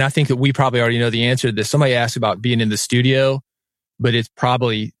about, and I think that we probably already know the answer to this. Somebody asked about being in the studio, but it's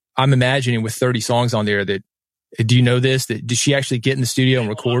probably, I'm imagining with 30 songs on there that Do you know this? Did she actually get in the studio and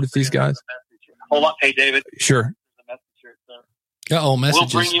record with these guys? Hold on. Hey, David. Sure. Uh-oh,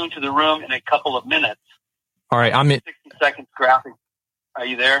 messages. We'll bring you into the room in a couple of minutes. All right, I'm in. 60 seconds graphic. Are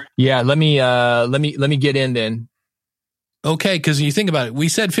you there? Yeah, let me get in then. Okay, because you think about it, we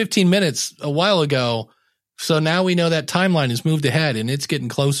said 15 minutes a while ago, so now we know that timeline has moved ahead and it's getting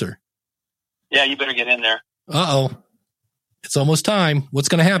closer. Yeah, you better get in there. Uh-oh. It's almost time. What's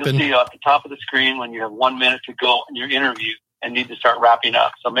going to happen? You'll see at the top of the screen when you have 1 minute to go in your interview and need to start wrapping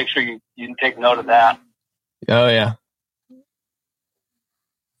up. So make sure you can take note of that. Oh, yeah.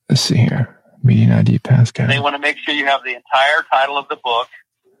 Let's see here. Meeting ID passcode. They want to make sure you have the entire title of the book,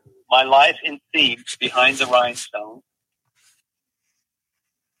 My Life in Themes Behind the Rhinestone.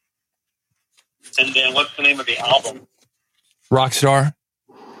 And then what's the name of the album? Rockstar.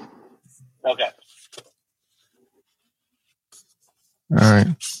 Okay. All right.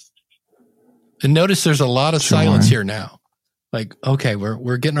 And notice there's a lot of silence here now. Like, okay,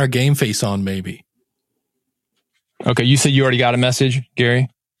 we're getting our game face on maybe. Okay, you said you already got a message, Gary?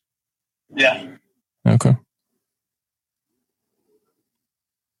 Yeah. Okay.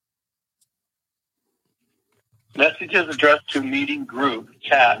 Messages addressed to meeting group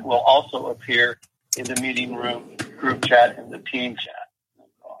chat will also appear in the meeting room group chat and the team chat.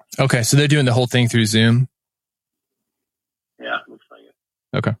 Okay, so they're doing the whole thing through Zoom? Yeah, looks like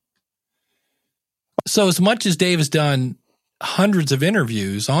it. Okay. So as much as Dave has done hundreds of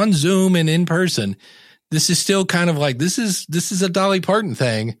interviews on Zoom and in person, this is still kind of like, this is a Dolly Parton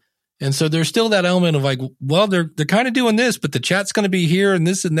thing. And so there's still that element of like, well, they're kind of doing this, but the chat's going to be here and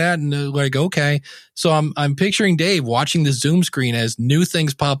this and that. And they're like, okay. So I'm picturing Dave watching the Zoom screen as new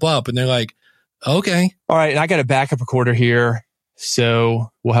things pop up and they're like, okay. All right. And I got a backup recorder here.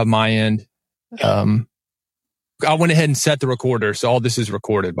 So we'll have my end. I went ahead and set the recorder. So all this is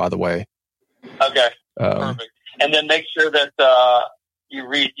recorded, by the way. Okay. Perfect. And then make sure that, you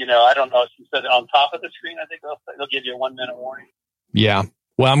read, I don't know if you said it on top of the screen. I think they'll give you a 1 minute warning. Yeah.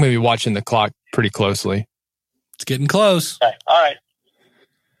 Well, I'm going to be watching the clock pretty closely. It's getting close. Okay. All right.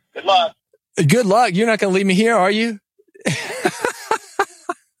 Good luck. Good luck. You're not going to leave me here, are you?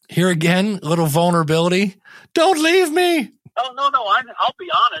 Here again, a little vulnerability. Don't leave me. Oh, no. I'll be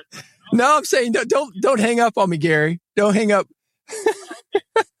honest. No, I'm saying don't hang up on me, Gary. Don't hang up.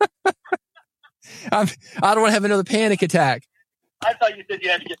 I don't want to have another panic attack. I thought you said you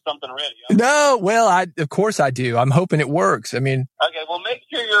had to get something ready. No, well, of course I do. I'm hoping it works. I mean, okay, well, make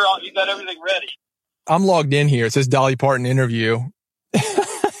sure you got everything ready. I'm logged in here. It says Dolly Parton interview.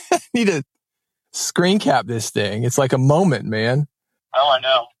 I need to screen cap this thing. It's like a moment, man. Oh, I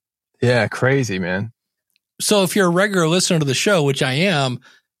know. Yeah, crazy, man. So if you're a regular listener to the show, which I am,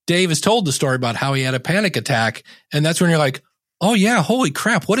 Dave has told the story about how he had a panic attack. And that's when you're like, oh yeah, holy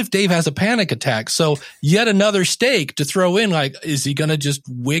crap. What if Dave has a panic attack? So yet another stake to throw in. Like, is he going to just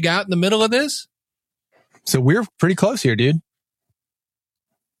wig out in the middle of this? So we're pretty close here, dude.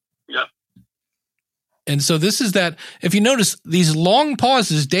 Yep. And so this is that, if you notice these long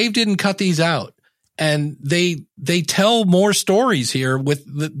pauses, Dave didn't cut these out, and they tell more stories here with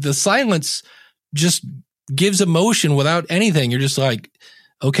the silence just gives emotion without anything. You're just like,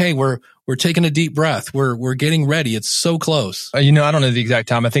 okay, we're taking a deep breath. We're getting ready. It's so close. I don't know the exact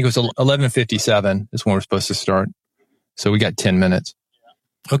time. I think it was 11:57 is when we're supposed to start. So we got 10 minutes.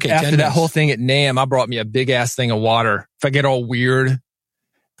 Okay. After that whole thing at NAMM, I brought me a big ass thing of water. If I get all weird, if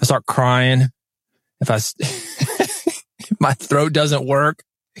I start crying, if my throat doesn't work,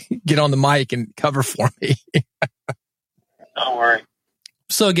 get on the mic and cover for me. Don't worry.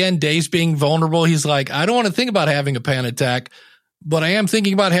 So again, Dave's being vulnerable. He's like, I don't want to think about having a panic attack, but I am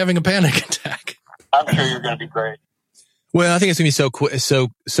thinking about having a panic attack. I'm sure you're going to be great. Well, I think it's going to be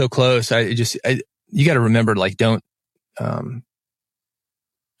so close. You got to remember, like, don't, all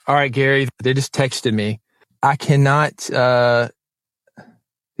right, Gary, they just texted me. I cannot, they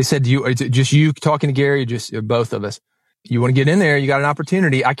said, just you talking to Gary, just both of us. You want to get in there? You got an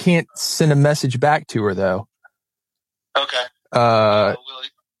opportunity. I can't send a message back to her though. Okay.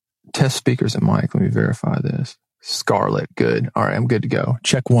 Test speakers and mic. Let me verify this. Scarlett. Good. All right. I'm good to go.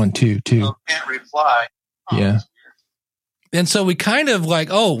 Check 1, 2, 2. So can't reply. Oh, yeah. And so we kind of like,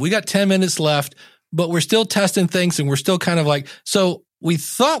 oh, we got 10 minutes left, but we're still testing things and we're still kind of like, so we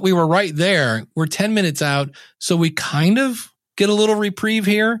thought we were right there. We're 10 minutes out. So we kind of get a little reprieve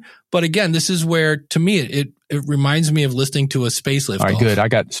here. But again, this is where, to me, it reminds me of listening to a space lift. All right, good. I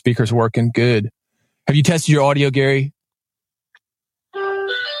got speakers working. Good. Have you tested your audio, Gary? Yeah.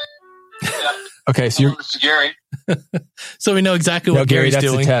 Okay, so you're Gary. So we know exactly what Gary, Gary's that's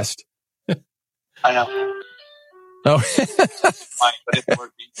doing. the test. I know. Oh. Fine, but it's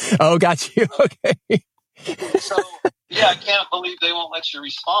working. Oh, got you. Okay. So, yeah, I can't believe they won't let you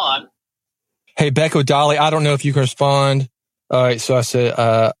respond. Hey, Becca, Dolly, I don't know if you can respond. All right. So I said,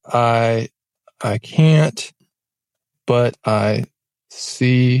 I can't, but I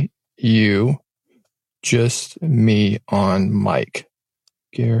see you, just me on mic.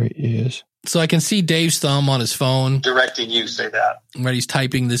 Gary is. So I can see Dave's thumb on his phone. Directing you, say that. Where he's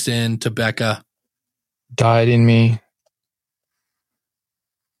typing this in to Becca. Guiding me.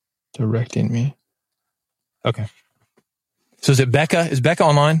 Directing me. Okay. So is it Becca? Is Becca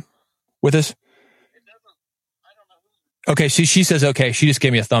online with us? Okay, she says okay. She just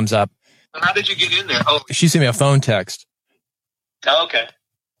gave me a thumbs up. How did you get in there? Oh, She sent me a phone text. okay.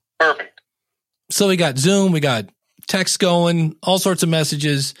 Perfect. So we got Zoom, we got text going, all sorts of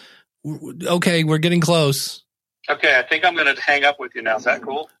messages. Okay, we're getting close. Okay, I think I'm going to hang up with you now. Is that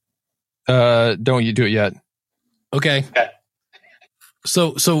cool? Don't you do it yet. Okay. Okay.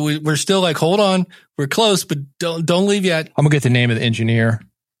 So we're still like, hold on, we're close, but don't leave yet. I'm gonna get the name of the engineer.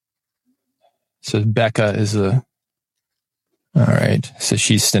 So Becca is all right. So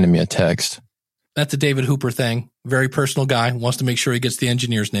she's sending me a text. That's a David Hooper thing. Very personal guy. Wants to make sure he gets the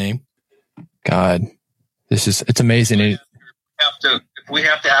engineer's name. God, it's amazing. If we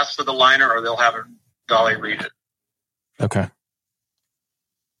have to ask for the liner, or they'll have Dolly read it. Okay.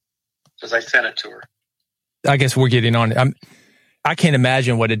 Because I sent it to her. I guess we're getting on it. I can't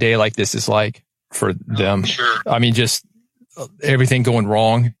imagine what a day like this is like for them. Sure. I mean, just everything going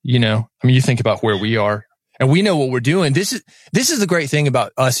wrong, you know. I mean, you think about where we are and we know what we're doing. This is the great thing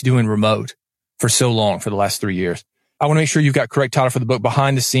about us doing remote for so long for the last 3 years. I want to make sure you've got correct title for the book,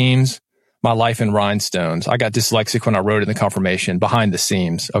 Behind the Seams, My Life in Rhinestones. I got dyslexic when I wrote it in the confirmation. Behind the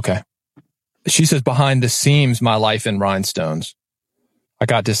Seams. Okay. She says, Behind the Seams, My Life in Rhinestones. I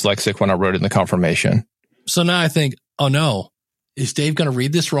got dyslexic when I wrote it in the confirmation. So now I think, oh no, is Dave going to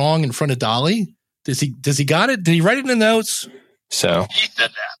read this wrong in front of Dolly? Does he got it? Did he write it in the notes? So He said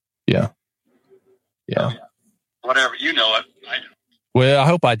that. yeah. Whatever. You know it. I do. Well, I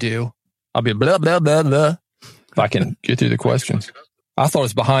hope I do. I'll be blah, blah, blah, blah. If I can get through the questions. I thought it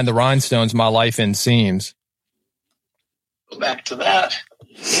was Behind the Rhinestones, My Life in Seams. Go back to that.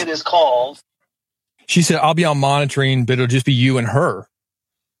 It is called. She said, I'll be on monitoring, but it'll just be you and her.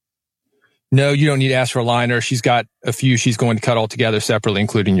 No, you don't need to ask for a liner. She's got a few she's going to cut all together separately,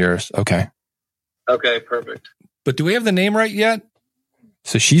 including yours. Okay. Okay, perfect. But do we have the name right yet?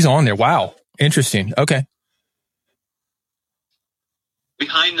 So she's on there. Wow. Interesting. Okay.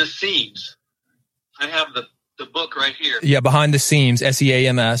 Behind the Seams. I have the book right here. Yeah, Behind the Seams,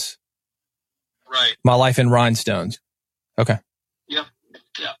 SEAMS, Right. My Life in Rhinestones. Okay. Yeah,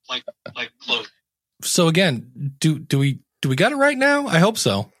 like clothes. So again, do we got it right now? I hope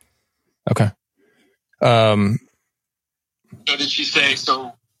so. Okay. So did she say,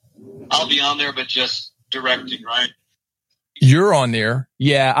 so I'll be on there, but just directing, right? You're on there.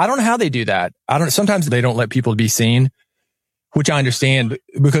 Yeah. I don't know how they do that. Sometimes they don't let people be seen, which I understand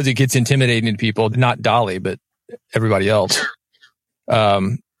because it gets intimidating to people, not Dolly, but everybody else.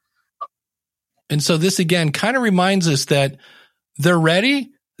 Sure. And so this again kind of reminds us that they're ready,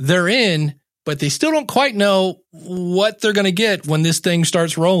 they're in, but they still don't quite know what they're going to get when this thing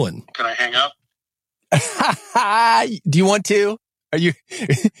starts rolling. Can I hang up? Do you want to? Are you? I'll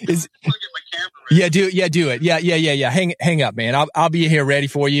get my camera ready. Yeah, do it. Yeah. Hang up, man. I'll be here ready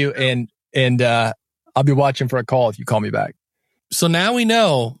for you, and I'll be watching for a call if you call me back. So now we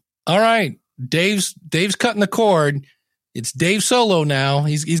know. All right, Dave's cutting the cord. It's Dave solo now.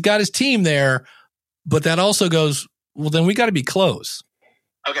 He's got his team there, but that also goes. Well, then we got to be close.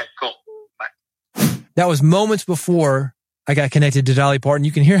 Okay, cool. Bye. That was moments before I got connected to Dolly Parton.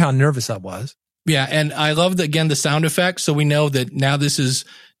 You can hear how nervous I was. Yeah, and I love the sound effects. So we know that now this is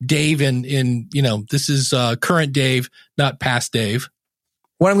Dave this is current Dave, not past Dave.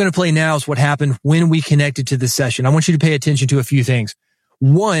 What I'm going to play now is what happened when we connected to the session. I want you to pay attention to a few things.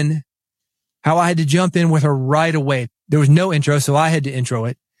 One, how I had to jump in with her right away. There was no intro, so I had to intro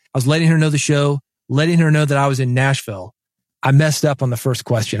it. I was letting her know the show, letting her know that I was in Nashville. I messed up on the first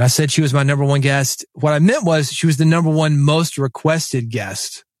question. I said she was my number one guest. What I meant was she was the number one most requested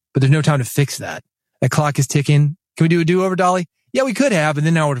guest, but there's no time to fix that. That clock is ticking. Can we do a do-over, Dolly? Yeah, we could have, and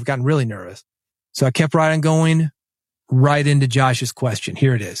then I would have gotten really nervous. So I kept right on going right into Josh's question.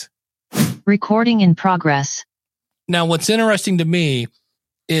 Here it is. Recording in progress. Now, what's interesting to me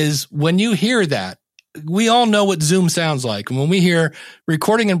is when you hear that, we all know what Zoom sounds like. And when we hear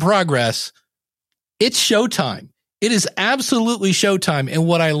recording in progress, it's showtime. It is absolutely showtime. And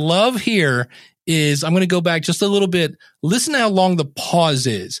what I love here is I'm going to go back just a little bit. Listen to how long the pause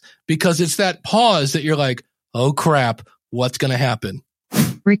is, because it's that pause that you're like, oh crap, what's going to happen?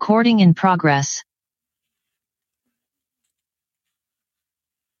 Recording in progress.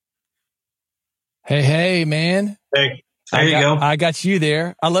 Hey, man. Hey, there you go. I got you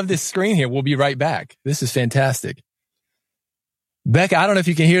there. I love this screen here. We'll be right back. This is fantastic. Becca, I don't know if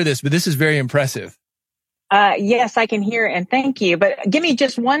you can hear this, but this is very impressive. Yes, I can hear, and thank you. But give me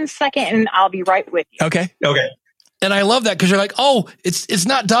just 1 second, and I'll be right with you. Okay. And I love that because you're like, oh, it's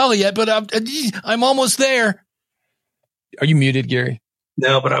not Dolly yet, but I'm almost there. Are you muted, Gary?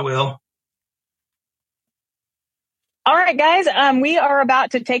 No, but I will. All right, guys. We are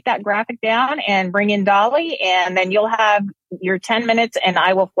about to take that graphic down and bring in Dolly, and then you'll have your 10 minutes, and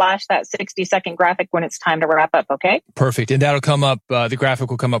I will flash that 60-second graphic when it's time to wrap up, okay? Perfect. And that'll come up, the graphic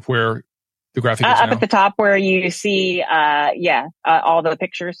will come up where the graphic is up now. at the top where you see, all the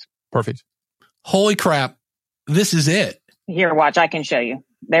pictures. Perfect. Holy crap. This is it. Here, watch. I can show you.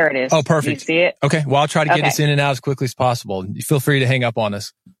 There it is. Oh, perfect. You see it? Okay. Well, I'll try to get this in and out as quickly as possible. Feel free to hang up on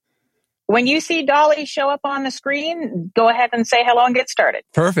us. When you see Dolly show up on the screen, go ahead and say hello and get started.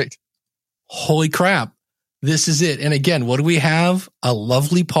 Perfect. Holy crap. This is it. And again, what do we have? A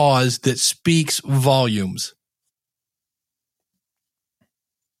lovely pause that speaks volumes.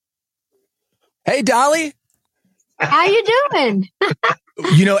 Hey, Dolly. How you doing?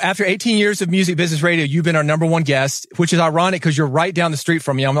 After 18 years of Music Business Radio, you've been our number one guest, which is ironic because you're right down the street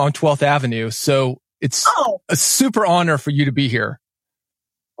from me. I'm on 12th Avenue. So it's a super honor for you to be here.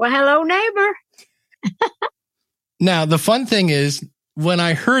 Well, hello, neighbor. Now, the fun thing is when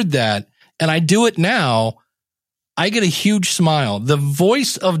I heard that, and I do it now, I get a huge smile. The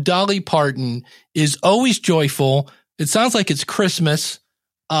voice of Dolly Parton is always joyful. It sounds like it's Christmas.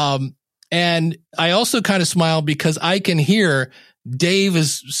 And I also kind of smile because I can hear Dave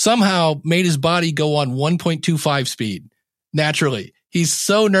has somehow made his body go on 1.25 speed naturally. He's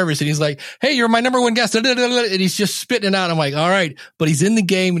so nervous and he's like, hey, you're my number one guest. And he's just spitting it out. I'm like, all right, but he's in the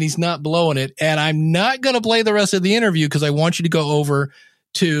game and he's not blowing it. And I'm not going to play the rest of the interview because I want you to go over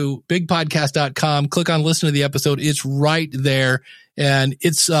to bigpodcast.com, click on listen to the episode. It's right there. And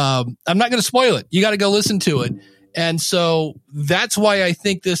it's, I'm not going to spoil it. You got to go listen to it. And so that's why I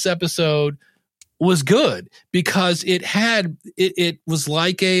think this episode was good because it was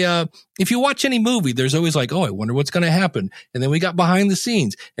like if you watch any movie, there's always like, oh, I wonder what's going to happen. And then we got behind the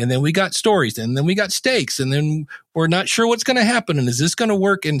scenes and then we got stories and then we got stakes and then we're not sure what's going to happen. And is this going to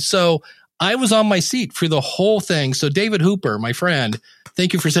work? And so I was on my seat for the whole thing. So David Hooper, my friend,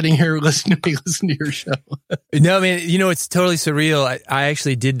 thank you for sitting here listening to your show. No, man, it's totally surreal. I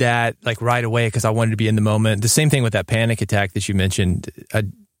actually did that like right away because I wanted to be in the moment. The same thing with that panic attack that you mentioned. I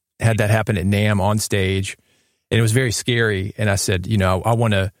had that happen at NAMM on stage and it was very scary. And I said, I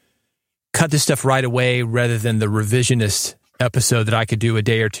want to cut this stuff right away rather than the revisionist episode that I could do a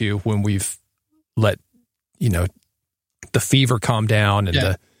day or two when we've let, the fever calm down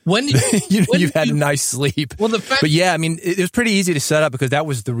and you've had a nice sleep. Well, but yeah, it was pretty easy to set up because that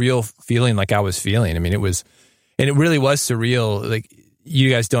was the real feeling like I was feeling. It really was surreal. Like you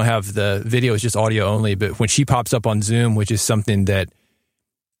guys don't have the video, it's just audio only. But when she pops up on Zoom, which is something that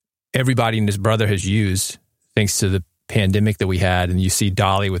everybody and his brother has used thanks to the pandemic that we had, and you see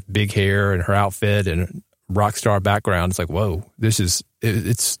Dolly with big hair and her outfit and rock star background, it's like, whoa,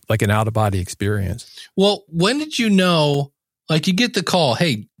 it's like an out of body experience. Well, when did you know, like you get the call,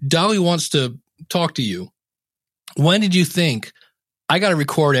 hey, Dolly wants to talk to you. When did you think, I got to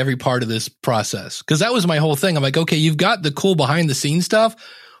record every part of this process? Because that was my whole thing. I'm like, okay, you've got the cool behind the scenes stuff.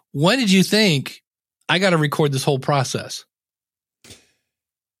 When did you think, I got to record this whole process?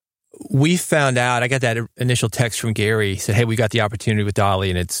 We found out, I got that initial text from Gary, said, hey, we got the opportunity with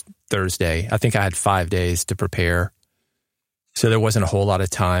Dolly and it's Thursday. I think I had 5 days to prepare. So there wasn't a whole lot of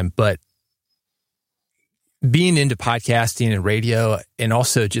time, but being into podcasting and radio and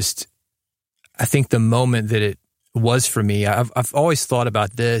also just, I think the moment that it was for me, I've always thought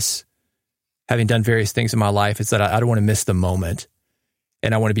about this, having done various things in my life, is that I don't want to miss the moment.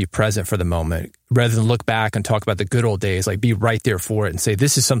 And I want to be present for the moment rather than look back and talk about the good old days, like be right there for it and say,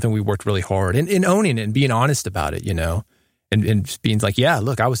 this is something we worked really hard and owning it and being honest about it, and being like, yeah,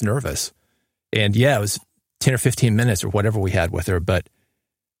 look, I was nervous. And yeah, it was 10 or 15 minutes or whatever we had with her, but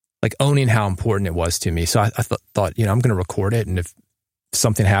like owning how important it was to me. So I thought, I'm going to record it. And if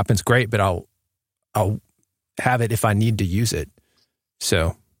something happens, great, but I'll have it if I need to use it.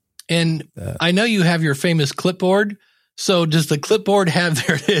 So. And I know you have your famous clipboard. So does the clipboard have,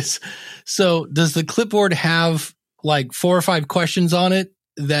 there it is. So does the clipboard have like 4 or 5 questions on it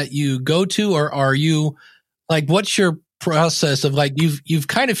that you go to, or are you like, what's your process of like, you've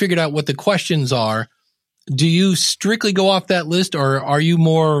kind of figured out what the questions are. Do you strictly go off that list, or are you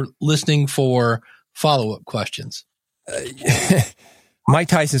more listening for follow-up questions? Mike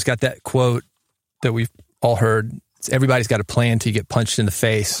Tyson's got that quote that we've all heard. Everybody's got a plan till you get punched in the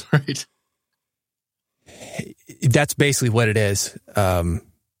face. Right. that's basically what it is.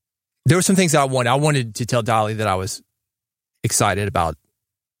 There were some things that I wanted to tell Dolly that I was excited about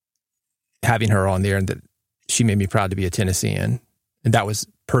having her on there and that she made me proud to be a Tennessean. And that was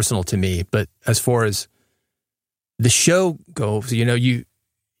personal to me. But as far as the show goes, you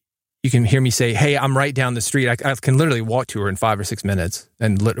can hear me say, hey, I'm right down the street. I can literally walk to her in 5 or 6 minutes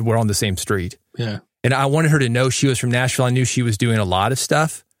and we're on the same street. Yeah. And I wanted her to know she was from Nashville. I knew she was doing a lot of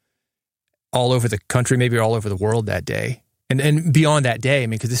stuff all over the country, maybe all over the world that day. And beyond that day, I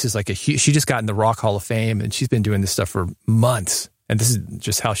mean, because this is like she just got in the Rock Hall of Fame and she's been doing this stuff for months. And this is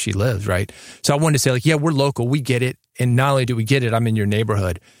just how she lives, right? So I wanted to say, like, yeah, we're local. We get it. And not only do we get it, I'm in your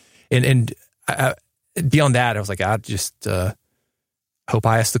neighborhood. And beyond that, I was like, I just hope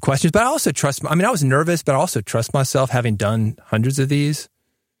I asked the questions. But I also I was nervous, but I also trust myself having done hundreds of these.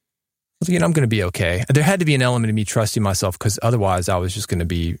 I was like, I'm going to be okay. There had to be an element of me trusting myself because otherwise I was just going to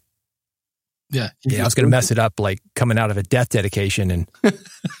be I was going to mess it up, like coming out of a death dedication and,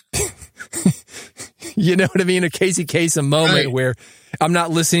 you know what I mean? A Casey Kasem moment where I'm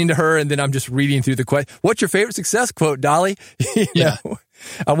not listening to her and then I'm just reading through the question. What's your favorite success quote, Dolly? You know?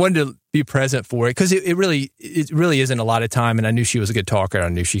 I wanted to be present for it because it really isn't a lot of time. And I knew she was a good talker. I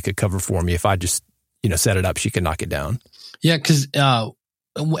knew she could cover for me. If I just, set it up, she could knock it down. Yeah. Because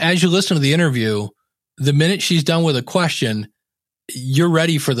as you listen to the interview, the minute she's done with a question, you're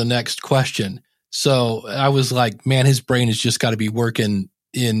ready for the next question. So I was like, man, his brain has just got to be working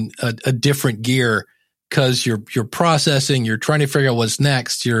in a different gear because you're processing, you're trying to figure out what's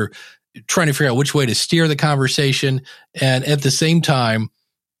next. You're trying to figure out which way to steer the conversation. And at the same time,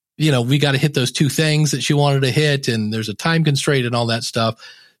 we got to hit those two things that she wanted to hit and there's a time constraint and all that stuff.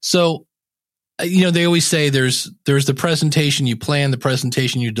 So, they always say there's the presentation you planned, the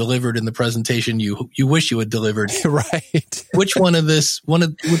presentation you delivered, and the presentation you wish you had delivered. Right. Which one of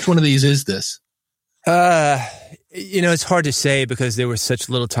these is this? It's hard to say because there was such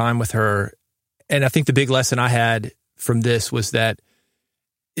little time with her. And I think the big lesson I had from this was that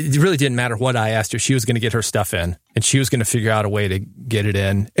it really didn't matter what I asked her. She was going to get her stuff in and she was going to figure out a way to get it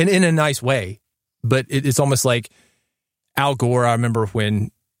in and in a nice way. But it's almost like Al Gore. I remember when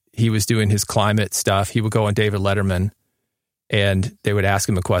he was doing his climate stuff, he would go on David Letterman and they would ask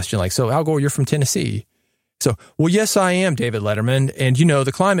him a question like, so Al Gore, you're from Tennessee. So, well, yes, I am, David Letterman. And,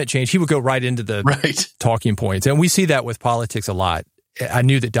 the climate change, he would go right into the talking points. And we see that with politics a lot. I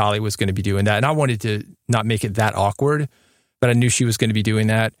knew that Dolly was going to be doing that. And I wanted to not make it that awkward, but I knew she was going to be doing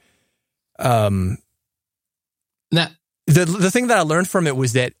that. The thing that I learned from it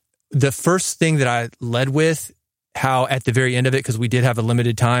was that the first thing that I led with, how at the very end of it, because we did have a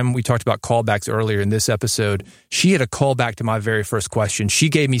limited time, we talked about callbacks earlier in this episode. She had a callback to my very first question. She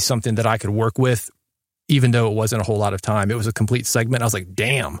gave me something that I could work with, even though it wasn't a whole lot of time. It was a complete segment. I was like,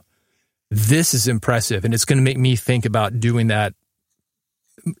 damn, this is impressive. And it's going to make me think about doing that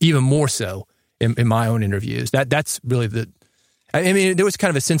even more so in my own interviews. That's really there was kind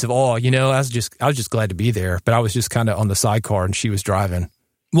of a sense of awe, I was just glad to be there, but I was just kind of on the sidecar and she was driving.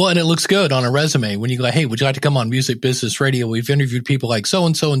 Well, and it looks good on a resume when you go, hey, would you like to come on Music Business Radio? We've interviewed people like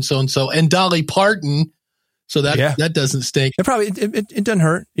so-and-so and so-and-so and Dolly Parton. So that doesn't stink. It probably, it doesn't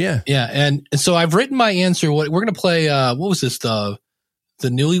hurt. Yeah. Yeah. And so I've written my answer. We're going to play, what was this? The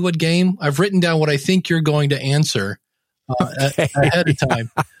Newlywed Game. I've written down what I think you're going to answer ahead of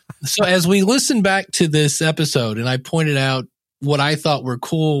time. So as we listen back to this episode and I pointed out what I thought were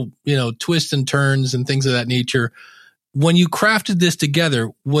cool, twists and turns and things of that nature. When you crafted this together,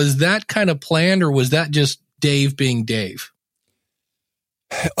 was that kind of planned or was that just Dave being Dave?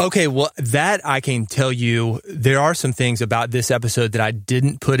 Okay, well, that I can tell you, there are some things about this episode that I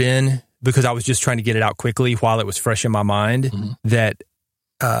didn't put in because I was just trying to get it out quickly while it was fresh in my mind that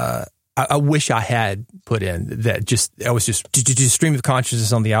I wish I had put in. I was just stream of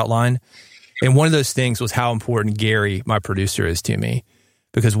consciousness on the outline. And one of those things was how important Gary, my producer, is to me.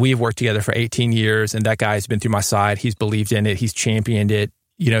 Because we've worked together for 18 years and that guy's been through my side. He's believed in it. He's championed it.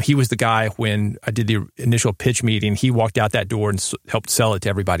 He was the guy when I did the initial pitch meeting, he walked out that door and helped sell it to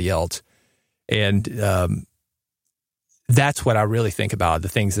everybody else. And that's what I really think about, the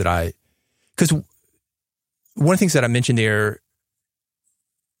things that because one of the things that I mentioned there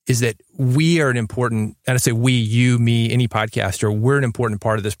is that we are an important, and I say we, you, me, any podcaster, we're an important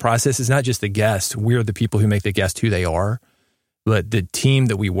part of this process. It's not just the guest. We're the people who make the guest who they are. But the team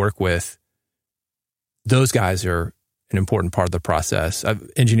that we work with, those guys are an important part of the process.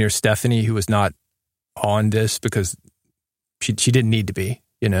 Engineer Stephanie, who was not on this because she didn't need to be,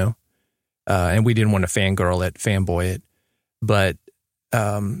 and we didn't want to fanboy it. But,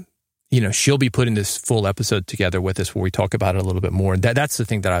 she'll be putting this full episode together with us where we talk about it a little bit more. And that's the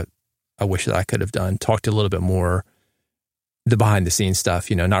thing that I wish that I could have done. Talked a little bit more the behind the scenes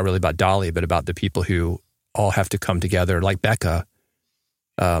stuff, not really about Dolly, but about the people who all have to come together, like Becca.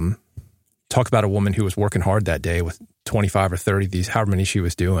 Talk about a woman who was working hard that day with 25 or 30, however many she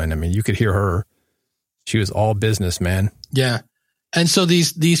was doing. I mean, you could hear her. She was all business, man. Yeah. And so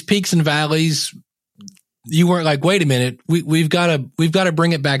these peaks and valleys, you weren't like, wait a minute, we've got to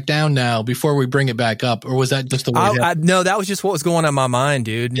bring it back down now before we bring it back up, or was that just the way? No, that was just what was going on in my mind,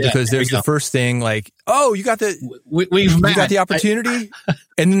 dude. Yeah, because there's the first thing, like, oh, you got the opportunity,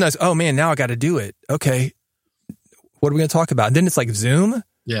 and then that's, oh man, now I got to do it. Okay, what are we going to talk about? And then it's like Zoom,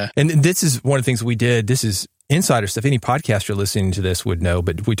 yeah. And this is one of the things we did. This is insider stuff. Any podcaster listening to this would know,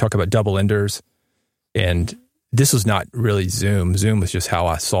 but we talk about double enders, and this was not really Zoom. Zoom was just how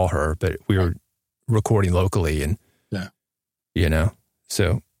I saw her, but we were recording locally, and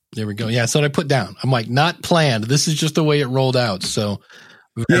so there we go. Yeah, so what I put down, I'm like, not planned. This is just the way it rolled out. So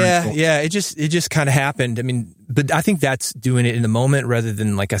cool. It just kind of happened. I mean, but I think that's doing it in the moment rather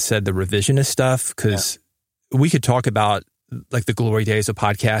than, like I said, the revisionist stuff, because we could talk about like the glory days of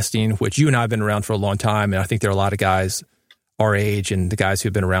podcasting, which you and I have been around for a long time, and I think there are a lot of guys our age and the guys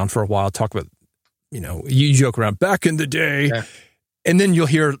who've been around for a while talk about, you joke around back in the day. Yeah. And then you'll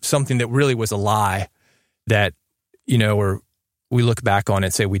hear something that really was a lie that, or we look back on it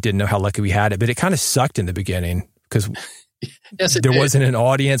and say we didn't know how lucky we had it. But it kind of sucked in the beginning because there wasn't an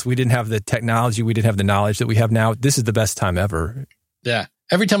audience. We didn't have the technology. We didn't have the knowledge that we have now. This is the best time ever. Yeah.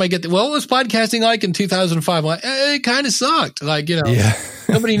 Every time I get what was podcasting like in 2005? I'm like, it kind of sucked. Like,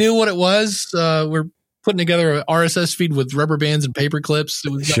 nobody knew what it was. We're putting together an RSS feed with rubber bands and paper clips.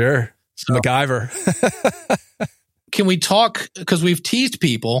 It was sure. MacGyver. Can we talk, because we've teased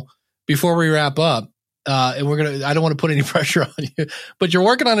people before we wrap up, and I don't want to put any pressure on you, but you're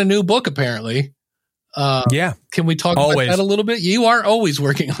working on a new book apparently. Can we talk about that a little bit? You are always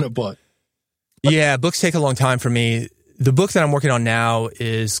working on a book. Yeah, books take a long time for me. The book that I'm working on now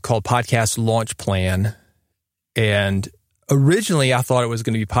is called Podcast Launch Plan. And originally I thought it was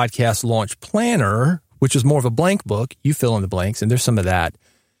going to be Podcast Launch Planner, which is more of a blank book. You fill in the blanks, and there's some of that.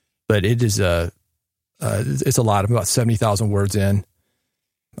 But it is it's a lot. I'm about 70,000 words in.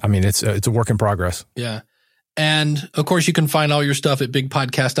 I mean, it's a work in progress. Yeah. And of course you can find all your stuff at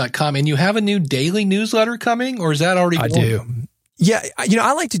bigpodcast.com, and you have a new daily newsletter coming, or is that already going? I do. Yeah.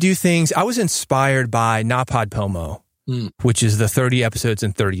 I like to do things. I was inspired by NaPodPoMo, which is the 30 episodes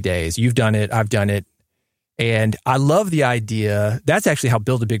in 30 days. You've done it. I've done it. And I love the idea. That's actually how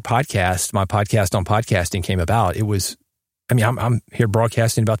Build a Big Podcast, my podcast on podcasting, came about. It was, I'm here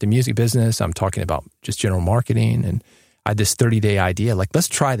broadcasting about the music business. I'm talking about just general marketing. And I had this 30-day idea, like, let's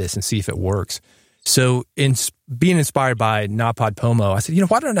try this and see if it works. So in being inspired by NaPodPoMo, I said,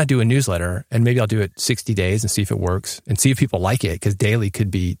 why don't I do a newsletter? And maybe I'll do it 60 days and see if it works and see if people like it, because daily could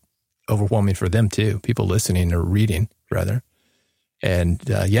be overwhelming for them too. People listening or reading, rather. And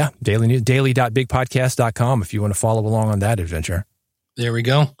daily news, daily.bigpodcast.com if you want to follow along on that adventure. There we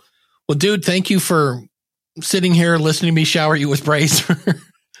go. Well, dude, thank you for sitting here listening to me shower you with praise for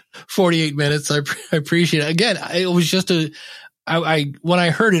 48 minutes. I appreciate it. Again, it was just when I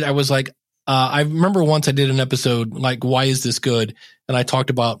heard it, I was like, I remember once I did an episode like, why is this good? And I talked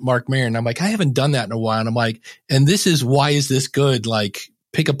about Mark Maron. I'm like, I haven't done that in a while. And I'm like, and this is, why is this good? Like,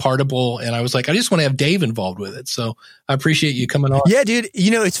 pick a partable. And I was like, I just want to have Dave involved with it. So I appreciate you coming on. Yeah, dude.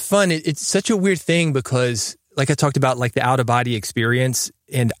 It's fun. It's such a weird thing because, like I talked about, like the out of body experience.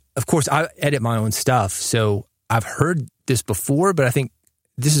 And of course I edit my own stuff. So I've heard this before, but I think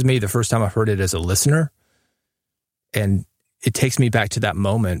this is maybe the first time I've heard it as a listener. And it takes me back to that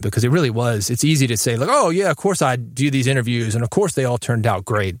moment, because it really was. It's easy to say like, oh yeah, of course I do these interviews and of course they all turned out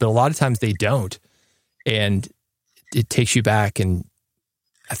great, but a lot of times they don't. And it takes you back. And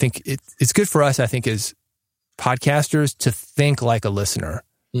I think it's good for us, I think, as podcasters to think like a listener,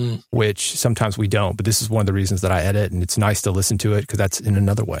 which sometimes we don't, but this is one of the reasons that I edit, and it's nice to listen to it because that's in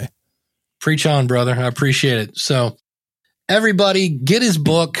another way. Preach on, brother. I appreciate it. So everybody, get his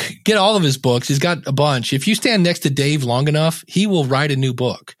book, get all of his books. He's got a bunch. If you stand next to Dave long enough, he will write a new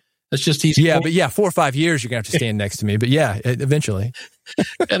book. That's just, 4 or 5 years, you're going to have to stand next to me. But yeah, eventually.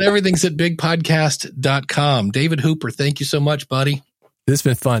 And everything's at bigpodcast.com. David Hooper, thank you so much, buddy. This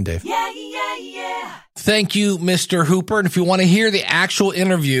has been fun, Dave. Yeah. Thank you, Mr. Hooper. And if you want to hear the actual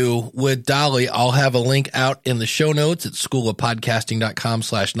interview with Dolly, I'll have a link out in the show notes at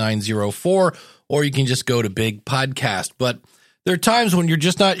schoolofpodcasting.com/904, or you can just go to Big Podcast. But there are times when you're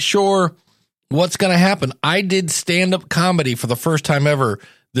just not sure what's going to happen. I did stand-up comedy for the first time ever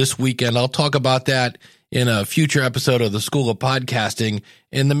this weekend. I'll talk about that in a future episode of the School of Podcasting.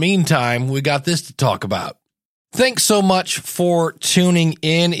 In the meantime, we got this to talk about. Thanks so much for tuning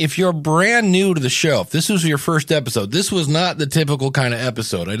in. If you're brand new to the show, if this was your first episode, this was not the typical kind of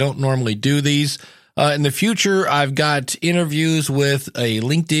episode. I don't normally do these. In the future, I've got interviews with a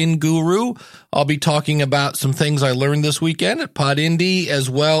LinkedIn guru. I'll be talking about some things I learned this weekend at Pod Indy, as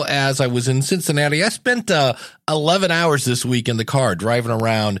well as I was in Cincinnati. I spent 11 hours this week in the car driving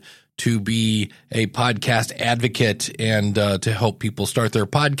around to be a podcast advocate and to help people start their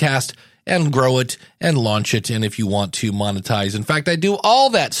podcast and grow it and launch it. And if you want to monetize, in fact, I do all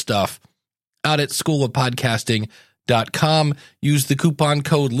that stuff out at schoolofpodcasting.com. Use the coupon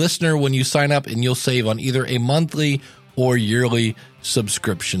code LISTENER when you sign up and you'll save on either a monthly or yearly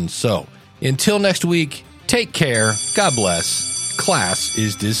subscription. So until next week, take care. God bless. Class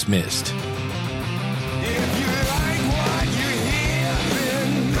is dismissed.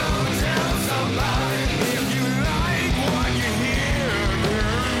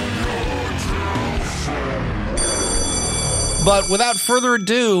 But without further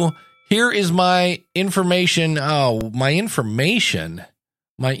ado, here is my information. What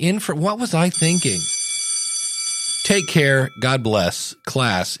was I thinking? Take care. God bless.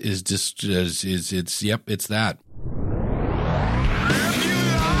 Class is just, it's that.